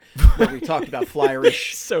last year, where we talked about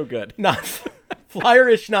Flyerish, So good.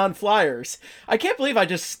 Flyerish non-Flyers. I can't believe I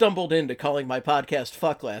just stumbled into calling my podcast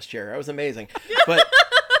fuck last year. That was amazing. But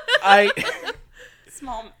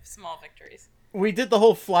Small victories. we did the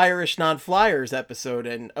whole Flyerish non-Flyers episode,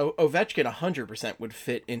 and Ovechkin 100% would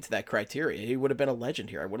fit into that criteria. He would have been a legend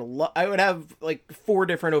here. I would have like 4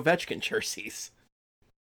 different Ovechkin jerseys.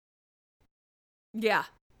 Yeah.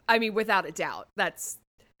 I mean, without a doubt. That's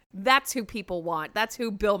who people want. That's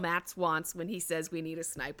who Bill Matz wants when he says we need a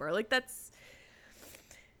sniper. Like that's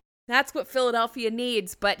what Philadelphia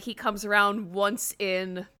needs, but he comes around once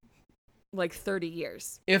in like 30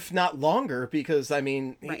 years. If not longer, because, I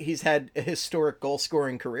mean, Right. he's had a historic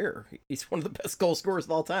goal-scoring career. He's one of the best goal scorers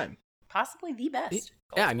of all time. Possibly the best.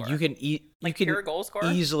 Yeah, I mean, you can Like pure goal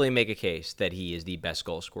scorer? easily make a case that he is the best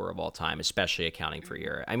goal scorer of all time, especially accounting for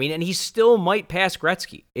Europe. I mean, and he still might pass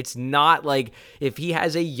Gretzky. It's not like if he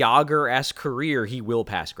has a Yager-esque career, he will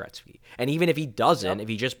pass Gretzky. And even if he doesn't, if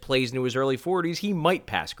he just plays into his early 40s, he might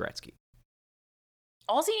pass Gretzky.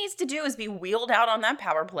 All he needs to do is be wheeled out on that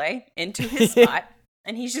power play into his spot,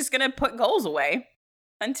 and he's just gonna put goals away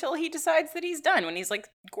until he decides that he's done. When he's like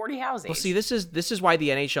Gordie Howe's age. Well, see, this is why the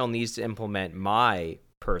NHL needs to implement my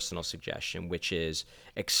personal suggestion, which is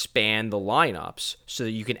expand the lineups so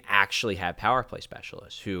that you can actually have power play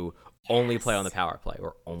specialists who only play on the power play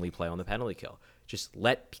or only play on the penalty kill. Just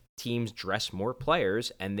let teams dress more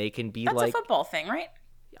players, and they can be That's like. a football thing, right?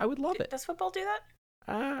 I would love it. Does football do that?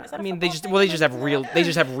 Is that I a mean, they football just thing? they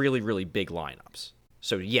just have really really big lineups.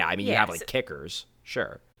 So yeah, I mean, you Yeah, have like so- kickers,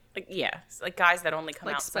 sure. Like it's like guys that only come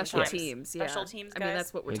Like out special sometimes. teams, yeah. Special teams I guys. mean,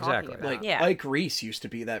 that's what we're Exactly. talking about. Like Yeah. Ike Reese used to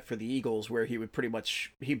be that for the Eagles, where he would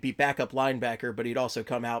he'd be backup linebacker, but he'd also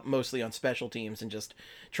come out mostly on special teams and just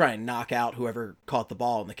try and knock out whoever caught the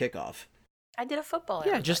ball in the kickoff. I did a football.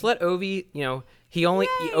 Yeah, just let Ovi,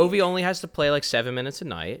 Ovi only has to play like 7 minutes a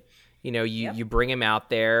night. You know, you bring him out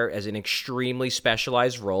there as an extremely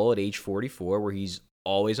specialized role at age 44 where he's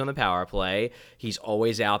always on the power play. He's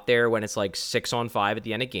always out there when it's like 6-on-5 at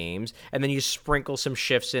the end of games. And then you sprinkle some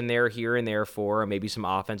shifts in there here and there for maybe some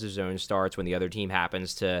offensive zone starts when the other team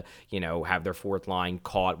happens to, have their fourth line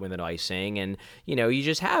caught with an icing. And, you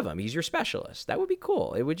just have him. He's your specialist. That would be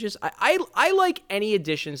cool. It would just, I like any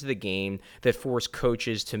additions to the game that force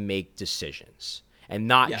coaches to make decisions. and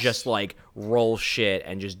not Yes. just like roll shit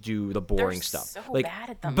and just do the boring They're stuff. so Like, bad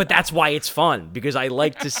at them, but though. that's why it's fun, because I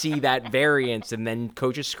like to see that variance, and then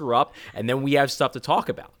coaches screw up, and then we have stuff to talk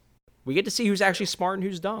about. We get to see who's actually smart and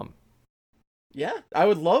who's dumb. Yeah, I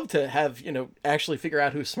would love to have, actually figure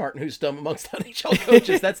out who's smart and who's dumb amongst NHL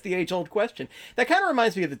coaches. That's the age-old question. That kind of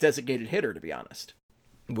reminds me of the designated hitter, to be honest.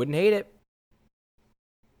 Wouldn't hate it.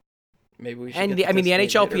 Maybe we should. And get the designated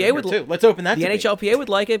NHLPA hitter in would- here, too. Let's open that. The debate. NHLPA would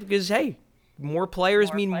like it because, hey, more players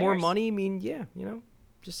More mean more players. money,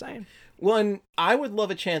 just saying. Well, and I would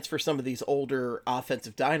love a chance for some of these older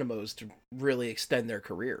offensive dynamos to really extend their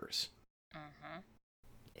careers.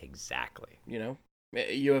 Exactly.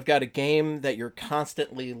 You have got a game that you're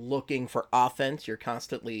constantly looking for offense. You're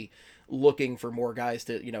constantly looking for more guys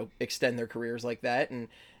to, extend their careers like that. And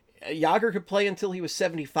Yager could play until he was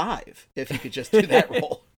 75 if he could just do that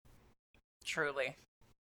role. Truly.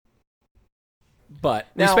 But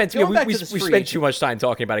Now, we going back to we this free spent agent- too much time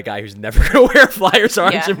talking about a guy who's never going to wear Flyers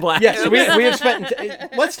orange Yeah. and black. Yeah, so we have spent.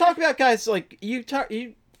 Let's talk about guys like you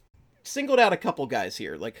singled out a couple guys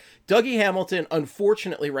here. Like Dougie Hamilton,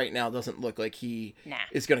 unfortunately, right now doesn't look like he Nah.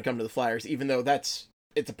 is going to come to the Flyers, even though it's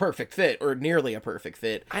a perfect fit or nearly a perfect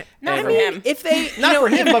fit. Not And- for him. If they Not for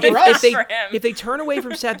him, but for if us. they, For him. if they turn away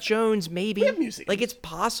from Seth Jones, maybe have museums. like it's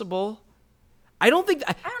possible. I don't think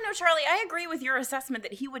I don't know, Charlie. I agree with your assessment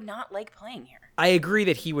that he would not like playing here. I agree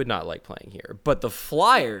that he would not like playing here, but the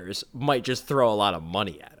Flyers might just throw a lot of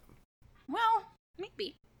money at him. Well,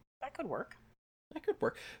 maybe. That could work. That could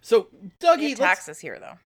work. So Dougie, He taxes here,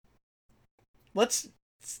 though. let's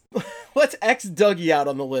X Dougie out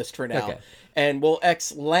on the list for now, Okay. and we'll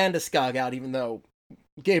X Landeskog out, even though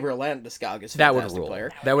Gabriel Landeskog is a That would fantastic rule.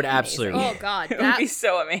 player. That would absolutely. Oh God, It would be that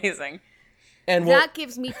so amazing. And we'll that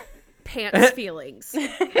gives me pants feelings.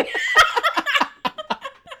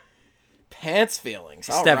 pants feelings.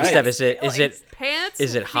 All Steph, right. Steph, is it Pants.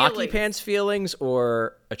 hockey feelings. pants feelings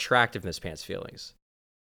or attractiveness pants feelings?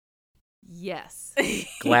 Yes.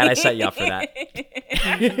 Glad I set you up for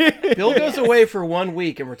that. Bill goes away for 1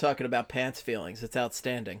 week, and we're talking about pants feelings. It's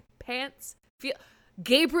outstanding. Pants.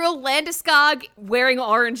 Gabriel Landeskog wearing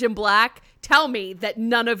orange and black. Tell me that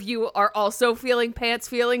none of you are also feeling pants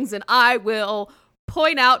feelings, and I will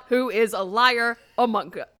point out who is a liar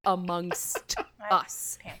amongst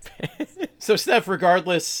us. So, Steph,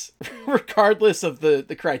 regardless of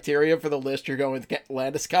the criteria for the list, you're going with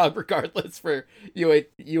Landeskog, regardless for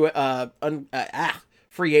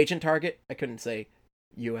free agent target. I couldn't say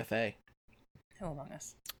UFA. Who among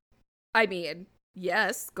us? I mean,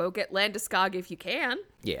 yes, go get Landeskog if you can.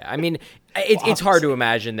 Yeah, I mean, it's hard to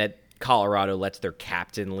imagine that Colorado lets their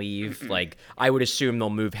captain leave. Like, I would assume they'll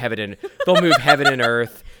move heaven and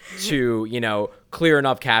earth to clear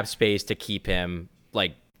enough cap space to keep him.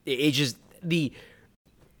 Like, it just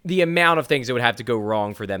the amount of things that would have to go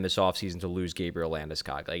wrong for them this offseason to lose Gabriel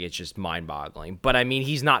Landeskog. Like, it's just mind-boggling. But I mean,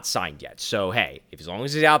 he's not signed yet, so hey, as long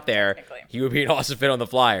as he's out there, Technically. he would be an awesome fit on the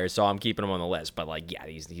Flyers. So I'm keeping him on the list. But like, yeah,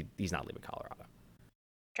 he's not leaving Colorado.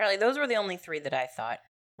 Charlie, those were the only three that I thought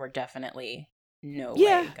were definitely no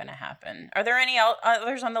Yeah. way gonna happen. Are there any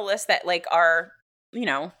others on the list that like are,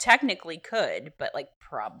 technically could, but like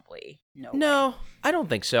probably no way? No, I don't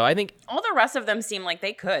think so. I think All the rest of them seem like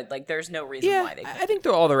they could. Like there's no reason why they couldn't. I think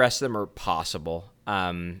all the rest of them are possible.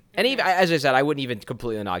 And even, as I said, I wouldn't even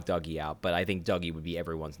completely knock Dougie out, but I think Dougie would be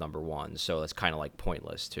everyone's number one. So that's kind of like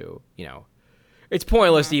pointless to, it's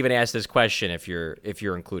pointless to even ask this question if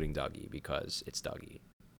you're including Dougie, because it's Dougie.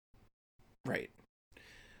 Right.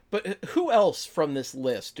 But who else from this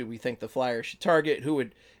list do we think the Flyers should target? Who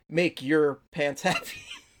would make your pants happy?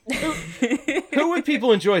 Who would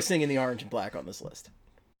people enjoy seeing in the orange and black on this list?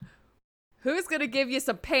 Who's gonna give you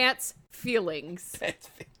some pants feelings? Pants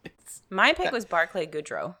feelings. My pick was Barclay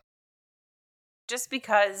Goodrow. Just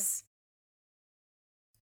because,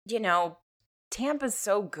 Tampa's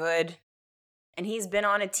so good, and he's been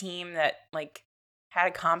on a team that, like, had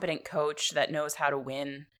a competent coach that knows how to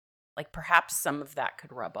win. Like, perhaps some of that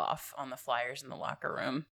could rub off on the Flyers in the locker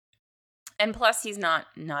room. And plus, he's not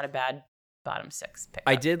a bad bottom six pick.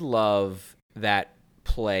 I did love that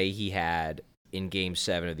play he had in Game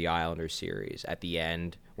 7 of the Islanders series at the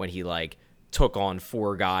end when he, took on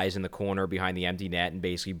 4 guys in the corner behind the empty net and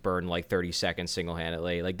basically burned, 30 seconds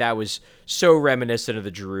single-handedly. Like, that was so reminiscent of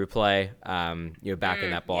the Giroux play, back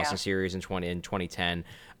in that Boston series in 2010.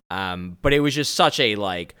 But it was just such a,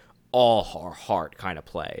 all heart kind of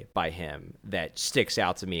play by him that sticks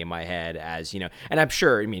out to me in my head as, and I'm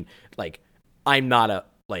sure, I'm not a,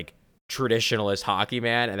 traditionalist hockey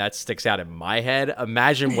man, and that sticks out in my head.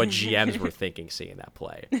 Imagine what GMs were thinking seeing that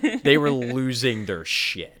play. They were losing their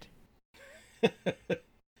shit.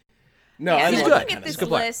 No, Yeah, I he's love good. that looking kind at of this stuff. good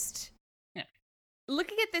player. list. Yeah.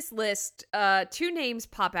 Looking at this list, two names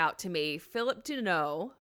pop out to me: Philip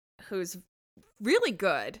Deneau, who's really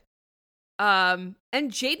good, and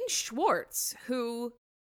Jaden Schwartz, who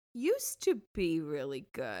used to be really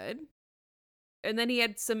good, and then he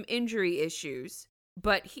had some injury issues,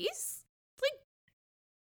 but he's like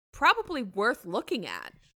probably worth looking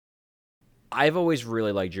at. I've always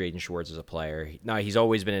really liked Jaden Schwartz as a player. Now, he's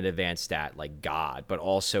always been an advanced stat like God, but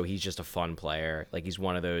also he's just a fun player. Like, he's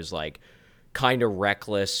one of those, like, kind of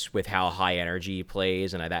reckless with how high energy he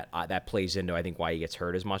plays, and that plays into, I think, why he gets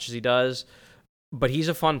hurt as much as he does. But he's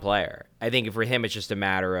a fun player. I think for him, it's just a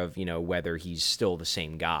matter of, whether he's still the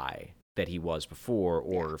same guy that he was before,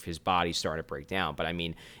 or if his body's starting to break down. But, I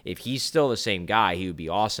mean, if he's still the same guy, he would be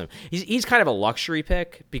awesome. He's kind of a luxury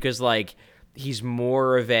pick because, like, he's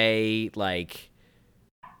more of a, like,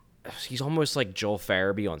 he's almost like Joel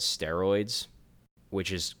Farabee on steroids,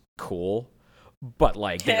 which is cool. But,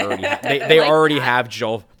 like, they already have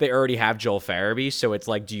Joel Farabee, so it's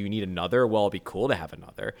like, do you need another? Well, it'd be cool to have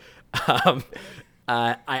another.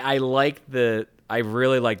 I really like the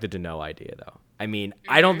Deneau idea, though. I mean,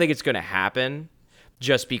 I don't think it's going to happen,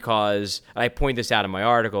 just because I point this out in my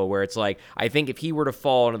article where it's like, I think if he were to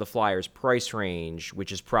fall into the Flyers price range,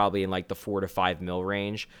 which is probably in like the $4 to $5 million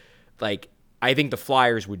range, like, I think the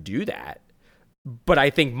Flyers would do that. But I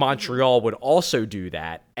think Montreal would also do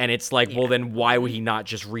that. And it's like, well, then why would he not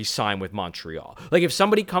just re-sign with Montreal? Like, if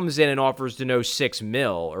somebody comes in and offers Deneau $6 million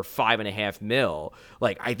or $5.5 million,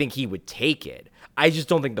 like, I think he would take it. I just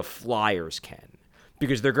don't think the Flyers can.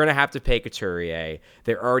 Because they're going to have to pay Couturier.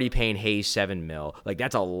 They're already paying Hayes $7 million. Like,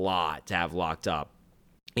 that's a lot to have locked up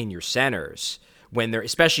in your centers,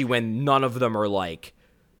 especially when none of them are like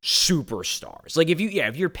superstars. Like, if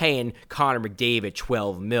you're paying Connor McDavid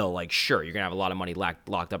 $12 million, like, sure, you're gonna have a lot of money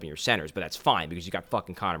locked up in your centers, but that's fine because you got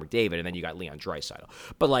fucking Connor McDavid and then you got Leon Draisaitl.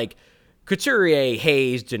 But like, Couturier,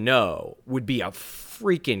 Hayes, Deneau would be a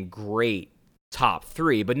freaking great top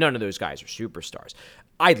three, but none of those guys are superstars.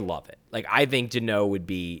 I'd love it. Like, I think Deneau would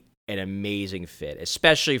be an amazing fit,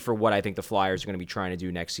 especially for what I think the Flyers are going to be trying to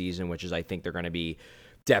do next season, which is I think they're going to be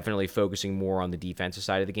definitely focusing more on the defensive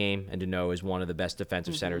side of the game, and Deneau is one of the best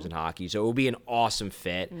defensive centers in hockey, so it will be an awesome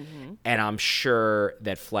fit, and I'm sure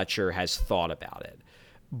that Fletcher has thought about it,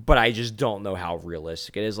 but I just don't know how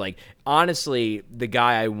realistic it is. Like, honestly, the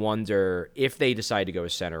guy I wonder if they decide to go a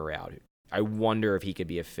center route, I wonder if he could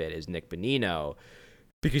be a fit is Nick Bonino,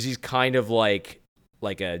 because he's kind of like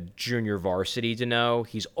a junior varsity Deneau.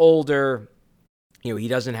 He's older. He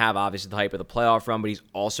doesn't have, obviously, the hype of the playoff run, but he's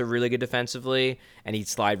also really good defensively, and he'd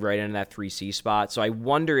slide right into that 3C spot. So I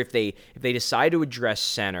wonder if they decide to address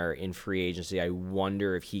center in free agency, I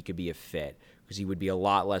wonder if he could be a fit, because he would be a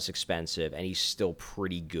lot less expensive, and he's still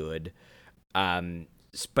pretty good. But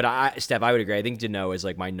Steph, I would agree. I think Deneau is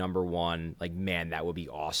like my number one, like, man, that would be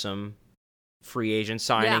awesome free agent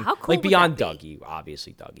signing. Yeah, how cool like, would beyond that Dougie,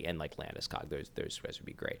 obviously Dougie, and like Landeskog, those guys would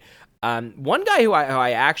be great. One guy who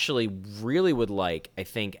I actually really would like, I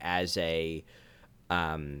think, as a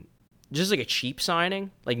just like a cheap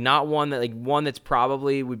signing, like not one that, like, one that's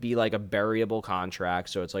probably would be like a variable contract,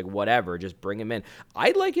 so it's like whatever, just bring him in.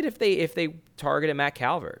 I'd like it if they targeted Matt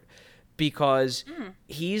Calvert, because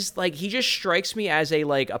he's like, he just strikes me as a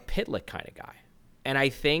Pitlick kind of guy, and I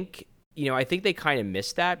think they kind of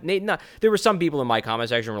missed that. There were some people in my comment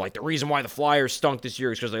section who were like, the reason why the Flyers stunk this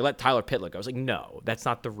year is because they let Tyler Pitlick go. I was like, no, that's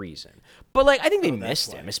not the reason. But, like, I think they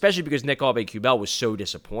missed him, especially because Nick Aube-Kubel was so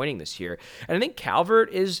disappointing this year. And I think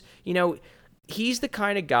Calvert is, he's the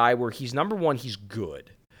kind of guy where he's, number one, he's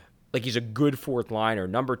good. Like, he's a good fourth liner.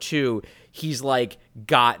 Number two, he's, like,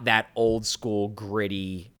 got that old school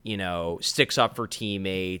gritty, sticks up for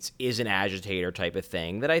teammates, is an agitator type of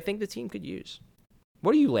thing that I think the team could use.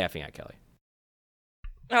 What are you laughing at, Kelly?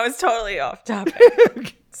 I was totally off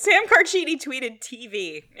topic. Sam Carchidi tweeted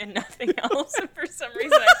TV and nothing else, and for some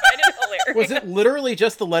reason I find it hilarious. Was it literally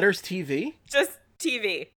just the letters TV? Just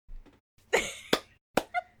TV.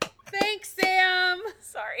 Thanks, Sam.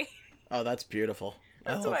 Sorry. Oh, that's beautiful.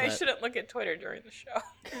 That's love why I that. shouldn't look at Twitter during the show.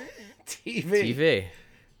 TV.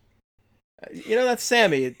 That's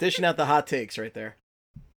Sammy dishing out the hot takes right there.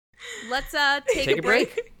 Let's take a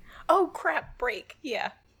break. Oh, crap. Break.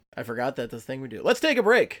 Yeah. I forgot that's the thing we do. Let's take a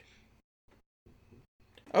break.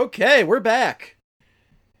 Okay, we're back.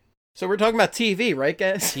 So we're talking about TV, right,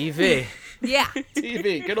 guys? TV. Yeah.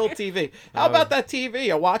 TV, good old TV. How about that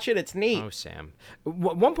TV? I watch it, it's neat. Oh, Sam.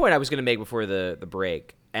 One point I was going to make before the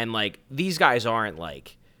break, and, like, these guys aren't,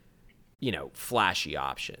 like, flashy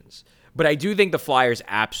options. But I do think the Flyers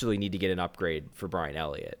absolutely need to get an upgrade for Brian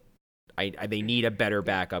Elliott. They need a better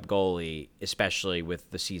backup goalie, especially with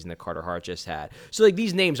the season that Carter Hart just had. So like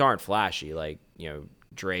these names aren't flashy, like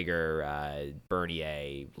Drager,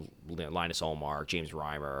 Bernier, Linus Ullmark, James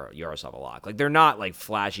Reimer, Yaroslav Alak. Like they're not like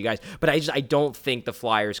flashy guys, but I don't think the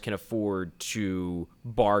Flyers can afford to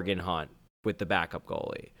bargain hunt with the backup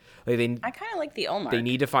goalie. Like I kind of like the Ullmark. They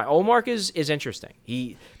need to find Ullmark is interesting.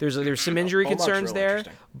 There's some injury Ullmark's concerns real there,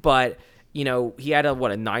 interesting. but he had a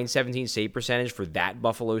 917 save percentage for that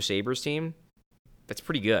Buffalo Sabres team. That's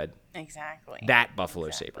pretty good. Exactly. That Buffalo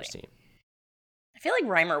Exactly. Sabres team. I feel like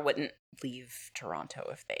Reimer wouldn't leave Toronto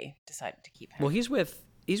if they decided to keep him. Well, he's with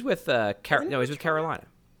Carolina. He's with Carolina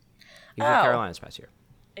this past year.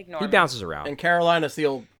 Ignore He me. bounces around. And Carolina's the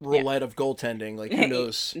old roulette of goaltending. Like, who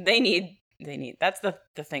knows? They need. That's the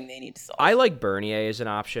thing they need to solve. I like Bernier as an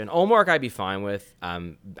option. Ullmark I'd be fine with. I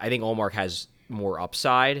think Ullmark has more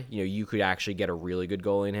upside. You could actually get a really good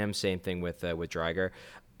goalie in him. Same thing with Dreiger.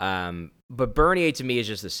 But Bernier to me is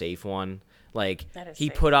just the safe one. Like That is he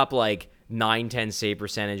safe. put up like 9-10 save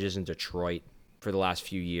percentages in Detroit for the last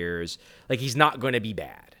few years. Like he's not going to be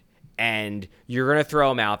bad. And you're going to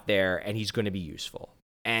throw him out there and he's going to be useful.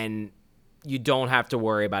 And you don't have to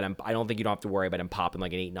worry about him. I don't think you don't have to worry about him popping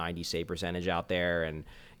like an 890 save percentage out there. And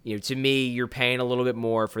to me, you're paying a little bit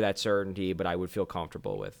more for that certainty, but I would feel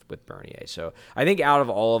comfortable with Bernier. So I think out of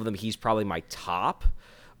all of them, he's probably my top.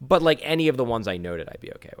 But like any of the ones I noted, I'd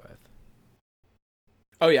be okay with.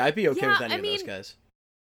 Oh yeah, I'd be okay Yeah, with any I of those mean- guys.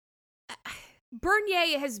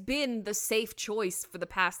 Bernier has been the safe choice for the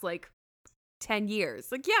past 10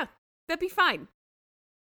 years. Like, yeah, that'd be fine.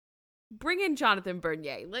 Bring in Jonathan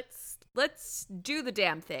Bernier. Let's do the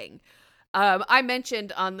damn thing. I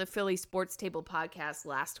mentioned on the Philly Sports Table podcast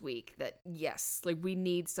last week that yes, we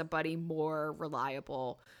need somebody more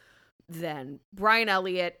reliable than Brian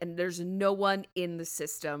Elliott, and there's no one in the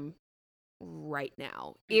system right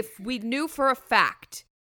now. If we knew for a fact,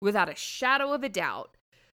 without a shadow of a doubt,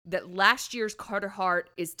 that last year's Carter Hart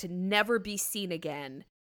is to never be seen again,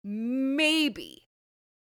 maybe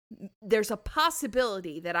there's a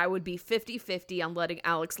possibility that I would be 50-50 on letting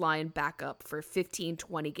Alex Lyon back up for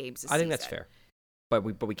 15-20 games a I think season. that's fair. But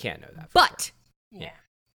we can't know that. for But sure. Yeah.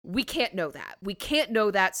 we can't know that. We can't know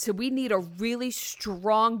that, so we need a really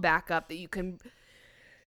strong backup that you can,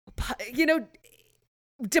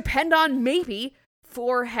 depend on maybe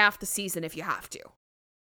for half the season if you have to.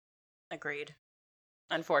 Agreed.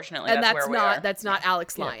 Unfortunately, And that's where we are. that's not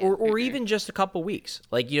Alex Yeah, Lyon. or even just a couple weeks.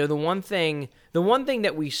 The one thing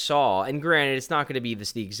that we saw, and granted, it's not going to be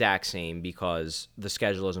the exact same because the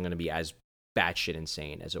schedule isn't going to be as batshit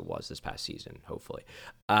insane as it was this past season, hopefully.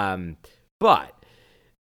 But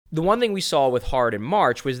the one thing we saw with Hart in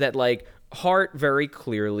March was that Hart very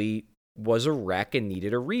clearly was a wreck and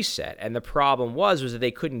needed a reset. And the problem was that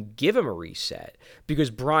they couldn't give him a reset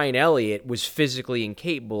because Brian Elliott was physically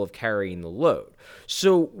incapable of carrying the load.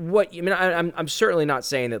 So I'm certainly not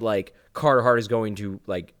saying that Carter Hart is going to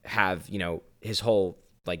have, his whole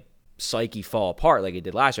psyche fall apart like it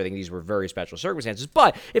did last year. I think these were very special circumstances.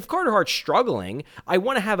 But if Carter Hart's struggling, I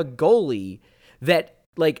want to have a goalie that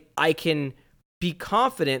I can be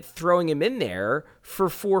confident throwing him in there for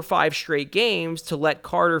 4 or 5 straight games to let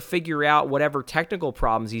Carter figure out whatever technical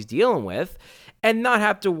problems he's dealing with and not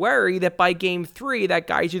have to worry that by game 3, that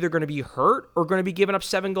guy's either going to be hurt or going to be giving up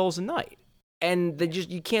 7 goals a night. And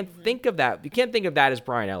you can't think of that. You can't think of that as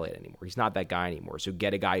Brian Elliott anymore. He's not that guy anymore. So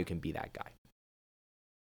get a guy who can be that guy.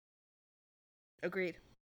 Agreed.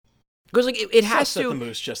 Because it has Sucks that the to.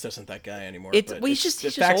 Moose just isn't that guy anymore. It's but well, he's just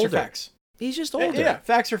facts older. are facts. He's just older. Yeah,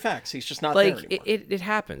 facts are facts. He's just not there anymore. It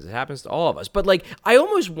happens. It happens to all of us. But I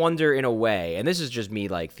almost wonder in a way, and this is just me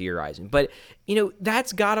theorizing, but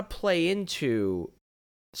that's got to play into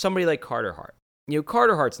somebody like Carter Hart.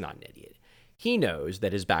 Carter Hart's not an idiot. He knows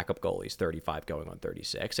that his backup goalie's 35 going on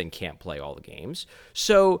 36 and can't play all the games.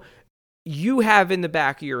 So you have in the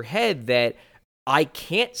back of your head that I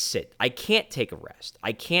can't take a rest.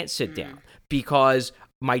 I can't sit down because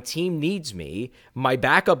my team needs me. My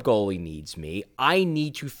backup goalie needs me. I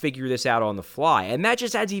need to figure this out on the fly. And that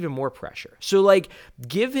just adds even more pressure. So,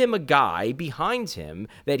 give him a guy behind him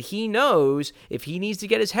that he knows if he needs to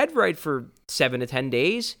get his head right for 7 to 10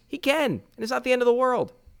 days, he can. And it's not the end of the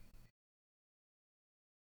world.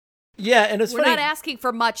 Yeah, and it's We're funny. not asking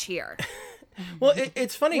for much here. Well,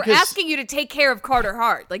 it's funny We're because asking you to take care of Carter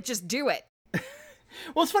Hart. Just do it.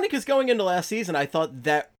 Well, it's funny because going into last season, I thought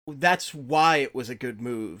that's why it was a good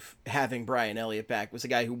move having Brian Elliott back, was a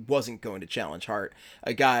guy who wasn't going to challenge Hart,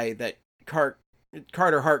 a guy that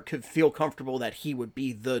Carter Hart could feel comfortable that he would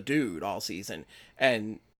be the dude all season,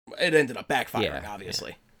 and it ended up backfiring, Yeah,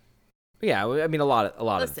 obviously. Yeah, I mean, a lot of the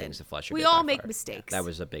Listen, things that Fletcher we did all make backfired. mistakes. That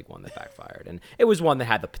was a big one that backfired, and it was one that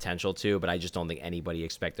had the potential to. But I just don't think anybody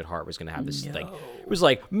expected Hart was going to have this. Like, it was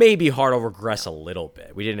like maybe Hart will regress a little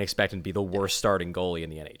bit. We didn't expect him to be the worst starting goalie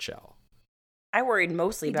in the NHL. I worried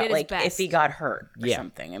mostly He about did his like best. if he got hurt or Yeah.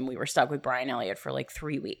 something and we were stuck with Brian Elliott for like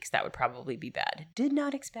 3 weeks. That would probably be bad. Did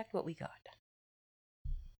not expect what we got.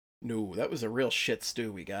 No, that was a real shit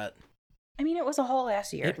stew we got. I mean, it was a whole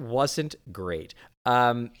last year. It wasn't great.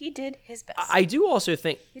 He did his best. I do also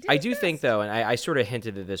think did I his do think best. though, and I sort of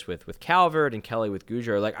hinted at this with Calvert and Kelly with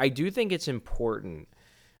Goudreau. Like I do think it's important.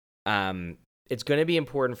 It's going to be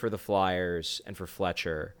important for the Flyers and for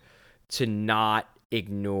Fletcher to not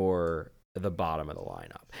ignore the bottom of the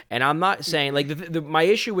lineup. And I'm not saying like my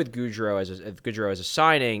issue with Goudreau as a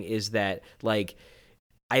signing is that like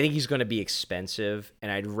I think he's going to be expensive,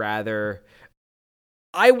 and I'd rather.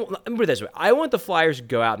 Let me put it this way. I want the Flyers to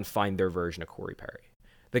go out and find their version of Corey Perry.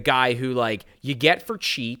 The guy who, like, you get for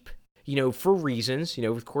cheap, for reasons.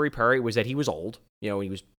 With Corey Perry was that he was old. He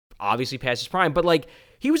was obviously past his prime. But, like,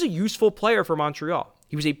 he was a useful player for Montreal.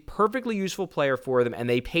 He was a perfectly useful player for them, and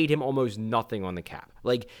they paid him almost nothing on the cap.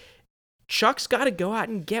 Like, Chuck's got to go out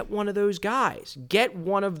and get one of those guys. Get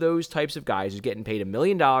one of those types of guys who's getting paid $1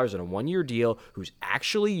 million on a 1-year deal, who's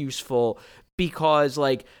actually useful, because,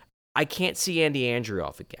 like, I can't see Andy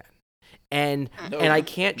Andrioff again. And I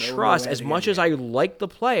can't trust, as much as I like the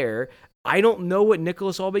player, I don't know what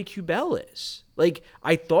Nicolas Aube-Kubel is. Like,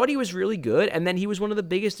 I thought he was really good, and then he was one of the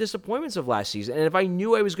biggest disappointments of last season. And if I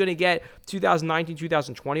knew I was going to get 2019,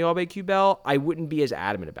 2020 Aube-Kubel, I wouldn't be as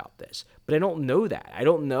adamant about this. But I don't know that. I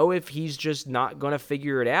don't know if he's just not going to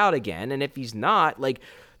figure it out again. And if he's not, like,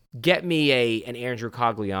 get me an Andrew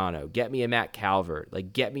Cogliano, get me a Matt Calvert,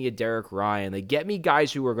 like get me a Derek Ryan, like get me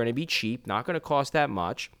guys who are going to be cheap, not going to cost that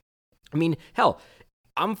much. I mean, hell,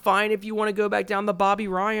 I'm fine if you want to go back down the Bobby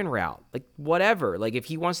Ryan route, like whatever. Like if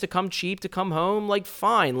he wants to come cheap to come home, like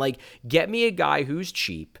fine. Like get me a guy who's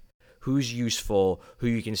cheap, who's useful, who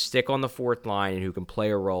you can stick on the fourth line and who can play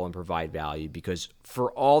a role and provide value, because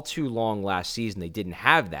for all too long last season, they didn't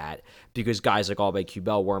have that because guys like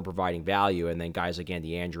Aube-Kubel weren't providing value, and then guys like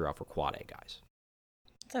Andy Andrioff were quad A guys.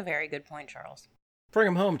 That's a very good point, Charles. Bring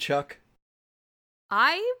him home, Chuck.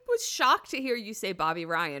 I was shocked to hear you say Bobby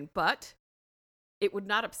Ryan, but it would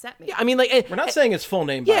not upset me. Yeah, I mean, like... We're not saying his full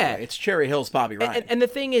name, by yeah. the way. It's Cherry Hills Bobby Ryan. And the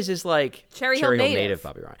thing is like... Cherry Hill native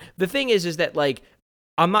Bobby Ryan. The thing is that, like,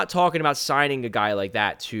 I'm not talking about signing a guy like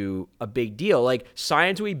that to a big deal. Like,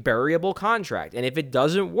 sign to a buryable contract. And if it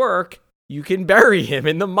doesn't work, you can bury him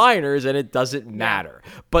in the minors and it doesn't matter.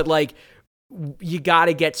 But, like, you got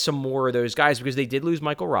to get some more of those guys because they did lose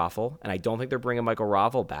Michael Raffel, and I don't think they're bringing Michael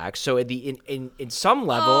Raffel back. So at the in some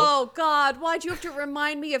level... Oh, God. Why'd you have to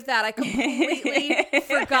remind me of that? I completely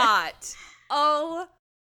forgot. I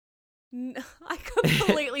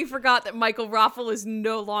completely forgot that Michael Raffel is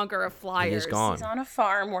no longer a Flyers. He's gone. He's on a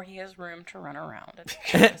farm where he has room to run around.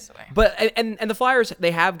 This way. But and the Flyers,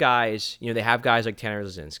 they have guys, they have guys like Tanner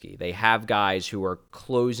Lazinski. They have guys who are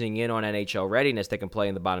closing in on NHL readiness that can play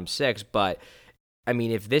in the bottom six. But I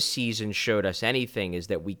mean, if this season showed us anything, is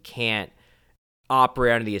that we can't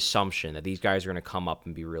operate under the assumption that these guys are going to come up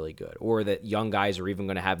and be really good, or that young guys are even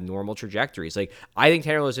going to have normal trajectories. Like, I think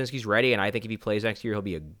Tanner Lazinski's ready, and I think if he plays next year, he'll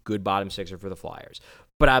be a good bottom sixer for the Flyers.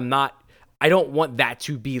 But I don't want that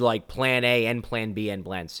to be like plan A and plan B and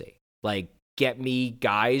plan C. Like, get me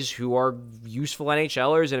guys who are useful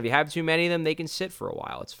NHLers, and if you have too many of them, they can sit for a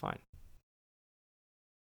while. It's fine.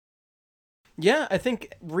 Yeah, I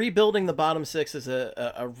think rebuilding the bottom six is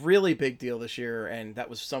a really big deal this year, and that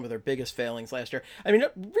was some of their biggest failings last year. I mean,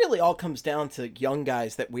 it really all comes down to young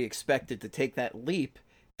guys that we expected to take that leap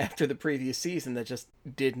after the previous season that just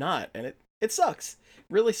did not, and it sucks.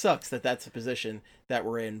 Really sucks that that's a position that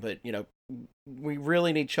we're in, but, we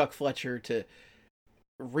really need Chuck Fletcher to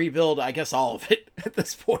rebuild, I guess, all of it at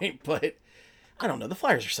this point, but I don't know. The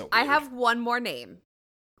Flyers are so weird. I have one more name.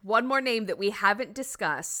 One more name that we haven't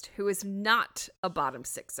discussed who is not a bottom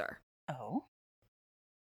sixer. Oh?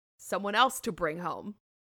 Someone else to bring home.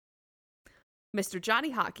 Mr. Johnny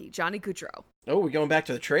Hockey, Johnny Gaudreau. Oh, we're going back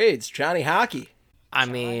to the trades. Johnny Hockey. I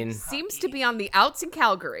mean, Seems to be on the outs in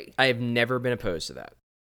Calgary. I have never been opposed to that.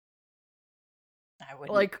 I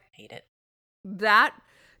wouldn't hate it.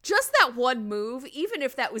 Just that one move, even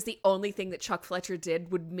if that was the only thing that Chuck Fletcher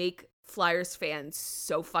did, would make Flyers fans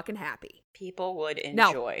so fucking happy. People would Now,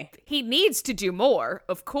 enjoy. he needs to do more,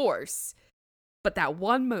 of course, but that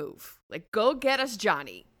one move, like, go get us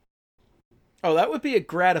Johnny. Oh, that would be a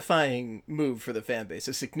gratifying move for the fan base,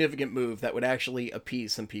 a significant move that would actually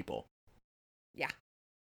appease some people. Yeah.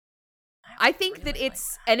 I think that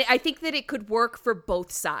I think that it could work for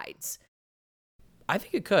both sides. I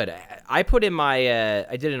think it could. I put in my,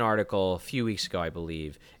 I did an article a few weeks ago, I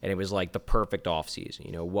believe, and it was like the perfect offseason.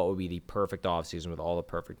 You know, what would be the perfect offseason with all the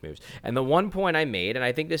perfect moves? And the one point I made, and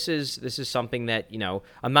I think this is something that, you know,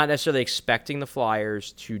 I'm not necessarily expecting the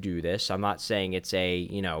Flyers to do this. I'm not saying it's a,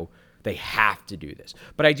 you know, they have to do this.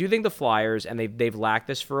 But I do think the Flyers, and they've lacked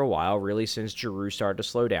this for a while, really since Giroux started to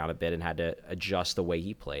slow down a bit and had to adjust the way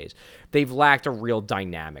he plays. They've lacked a real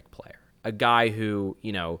dynamic player. A guy who,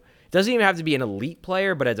 you know, doesn't even have to be an elite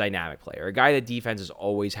player, but a dynamic player. A guy that defenses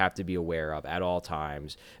always have to be aware of at all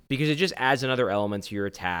times because it just adds another element to your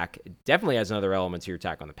attack. It definitely adds another element to your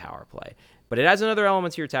attack on the power play. But it adds another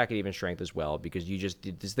element to your attack at even strength as well because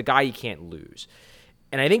it's the guy you can't lose.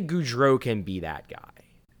 And I think Gaudreau can be that guy.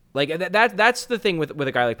 Like, that's the thing with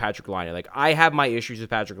a guy like Patrik Laine. Like, I have my issues with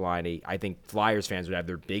Patrik Laine. I think Flyers fans would have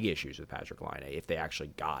their big issues with Patrik Laine if they actually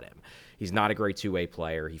got him. He's not a great two-way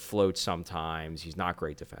player. He floats sometimes. He's not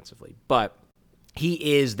great defensively. But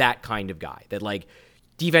he is that kind of guy that, like,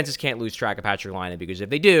 defenses can't lose track of Patrik Laine because if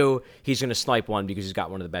they do, he's going to snipe one because he's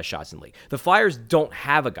got one of the best shots in the league. The Flyers don't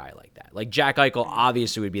have a guy like that. Like, Jack Eichel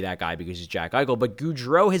obviously would be that guy because he's Jack Eichel, but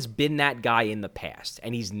Gaudreau has been that guy in the past,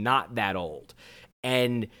 and he's not that old.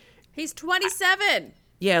 And He's 27.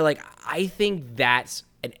 yeah, like, I think that's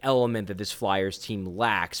an element that this Flyers team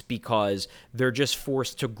lacks because they're just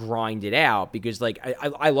forced to grind it out because, like,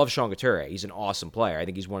 I love Sean Couturier. He's an awesome player. I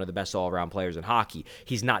think he's one of the best all-around players in hockey.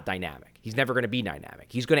 He's not dynamic. He's never going to be dynamic.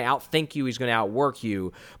 He's going to outthink you. He's going to outwork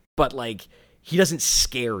you. But, like, he doesn't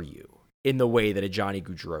scare you in the way that a Johnny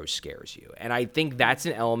Gaudreau scares you. And I think that's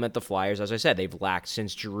an element the Flyers, as I said, they've lacked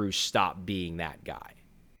since Giroux stopped being that guy.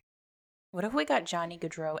 What if we got Johnny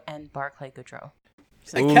Gaudreau and Barclay Gaudreau?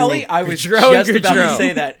 And Kelly, I was Gaudreau and just about to Gaudreau.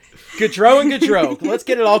 say that. Gaudreau and Gaudreau. Let's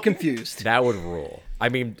get it all confused. That would rule. I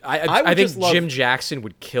mean, I I would think just love- Jim Jackson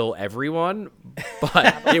would kill everyone,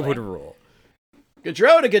 but it would rule.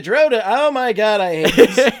 Gaudreau to, oh my God, I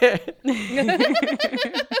hate this.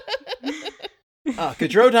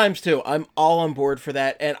 Gaudreau times 2. I'm all on board for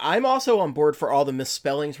that. And I'm also on board for all the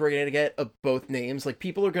misspellings we're going to get of both names. Like,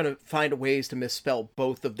 people are going to find ways to misspell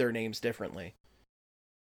both of their names differently.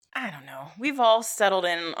 I don't know. We've all settled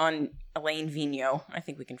in on Elaine Vigneault. I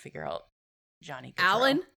think we can figure out Johnny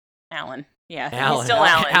Gaudreau. Alan? Yeah, Alan. he's still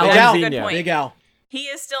Alan. Alan That's a Vigneault. good point. Big Al. He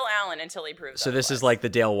is still Alan until he proves So this is otherwise. like the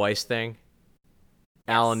Dale Weiss thing.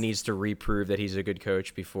 Alan needs to reprove that he's a good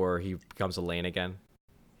coach before he becomes a Lane again.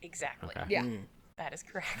 Exactly. Okay. Yeah. That is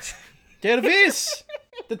correct. Davis,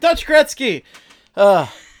 the Dutch Gretzky.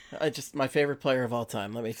 My favorite player of all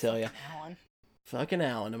time, let me tell you. Alan. Fucking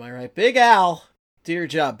Alan, am I right? Big Al. Do your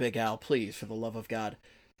job, Big Al, please, for the love of God.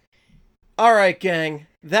 All right, gang.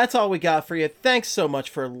 That's all we got for you. Thanks so much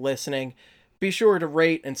for listening. Be sure to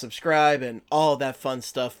rate and subscribe and all that fun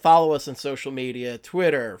stuff. Follow us on social media,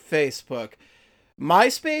 Twitter, Facebook.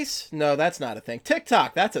 MySpace? No, that's not a thing.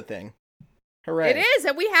 TikTok, that's a thing. Hooray. It is,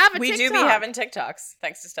 and we have a We TikTok. do be having TikToks,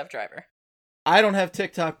 thanks to Steph Driver. I don't have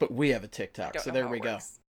TikTok, but we have a TikTok, Don't so know there how we it go.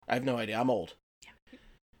 works. I have no idea. I'm old.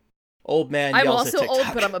 Old man I'm yells also at TikTok.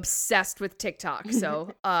 old, but I'm obsessed with TikTok.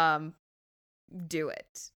 So, do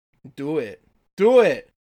it. Do it. Do it.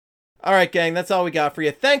 All right, gang, that's all we got for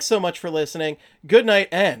you. Thanks so much for listening. Good night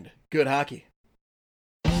and good hockey.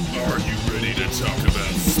 Are you ready to talk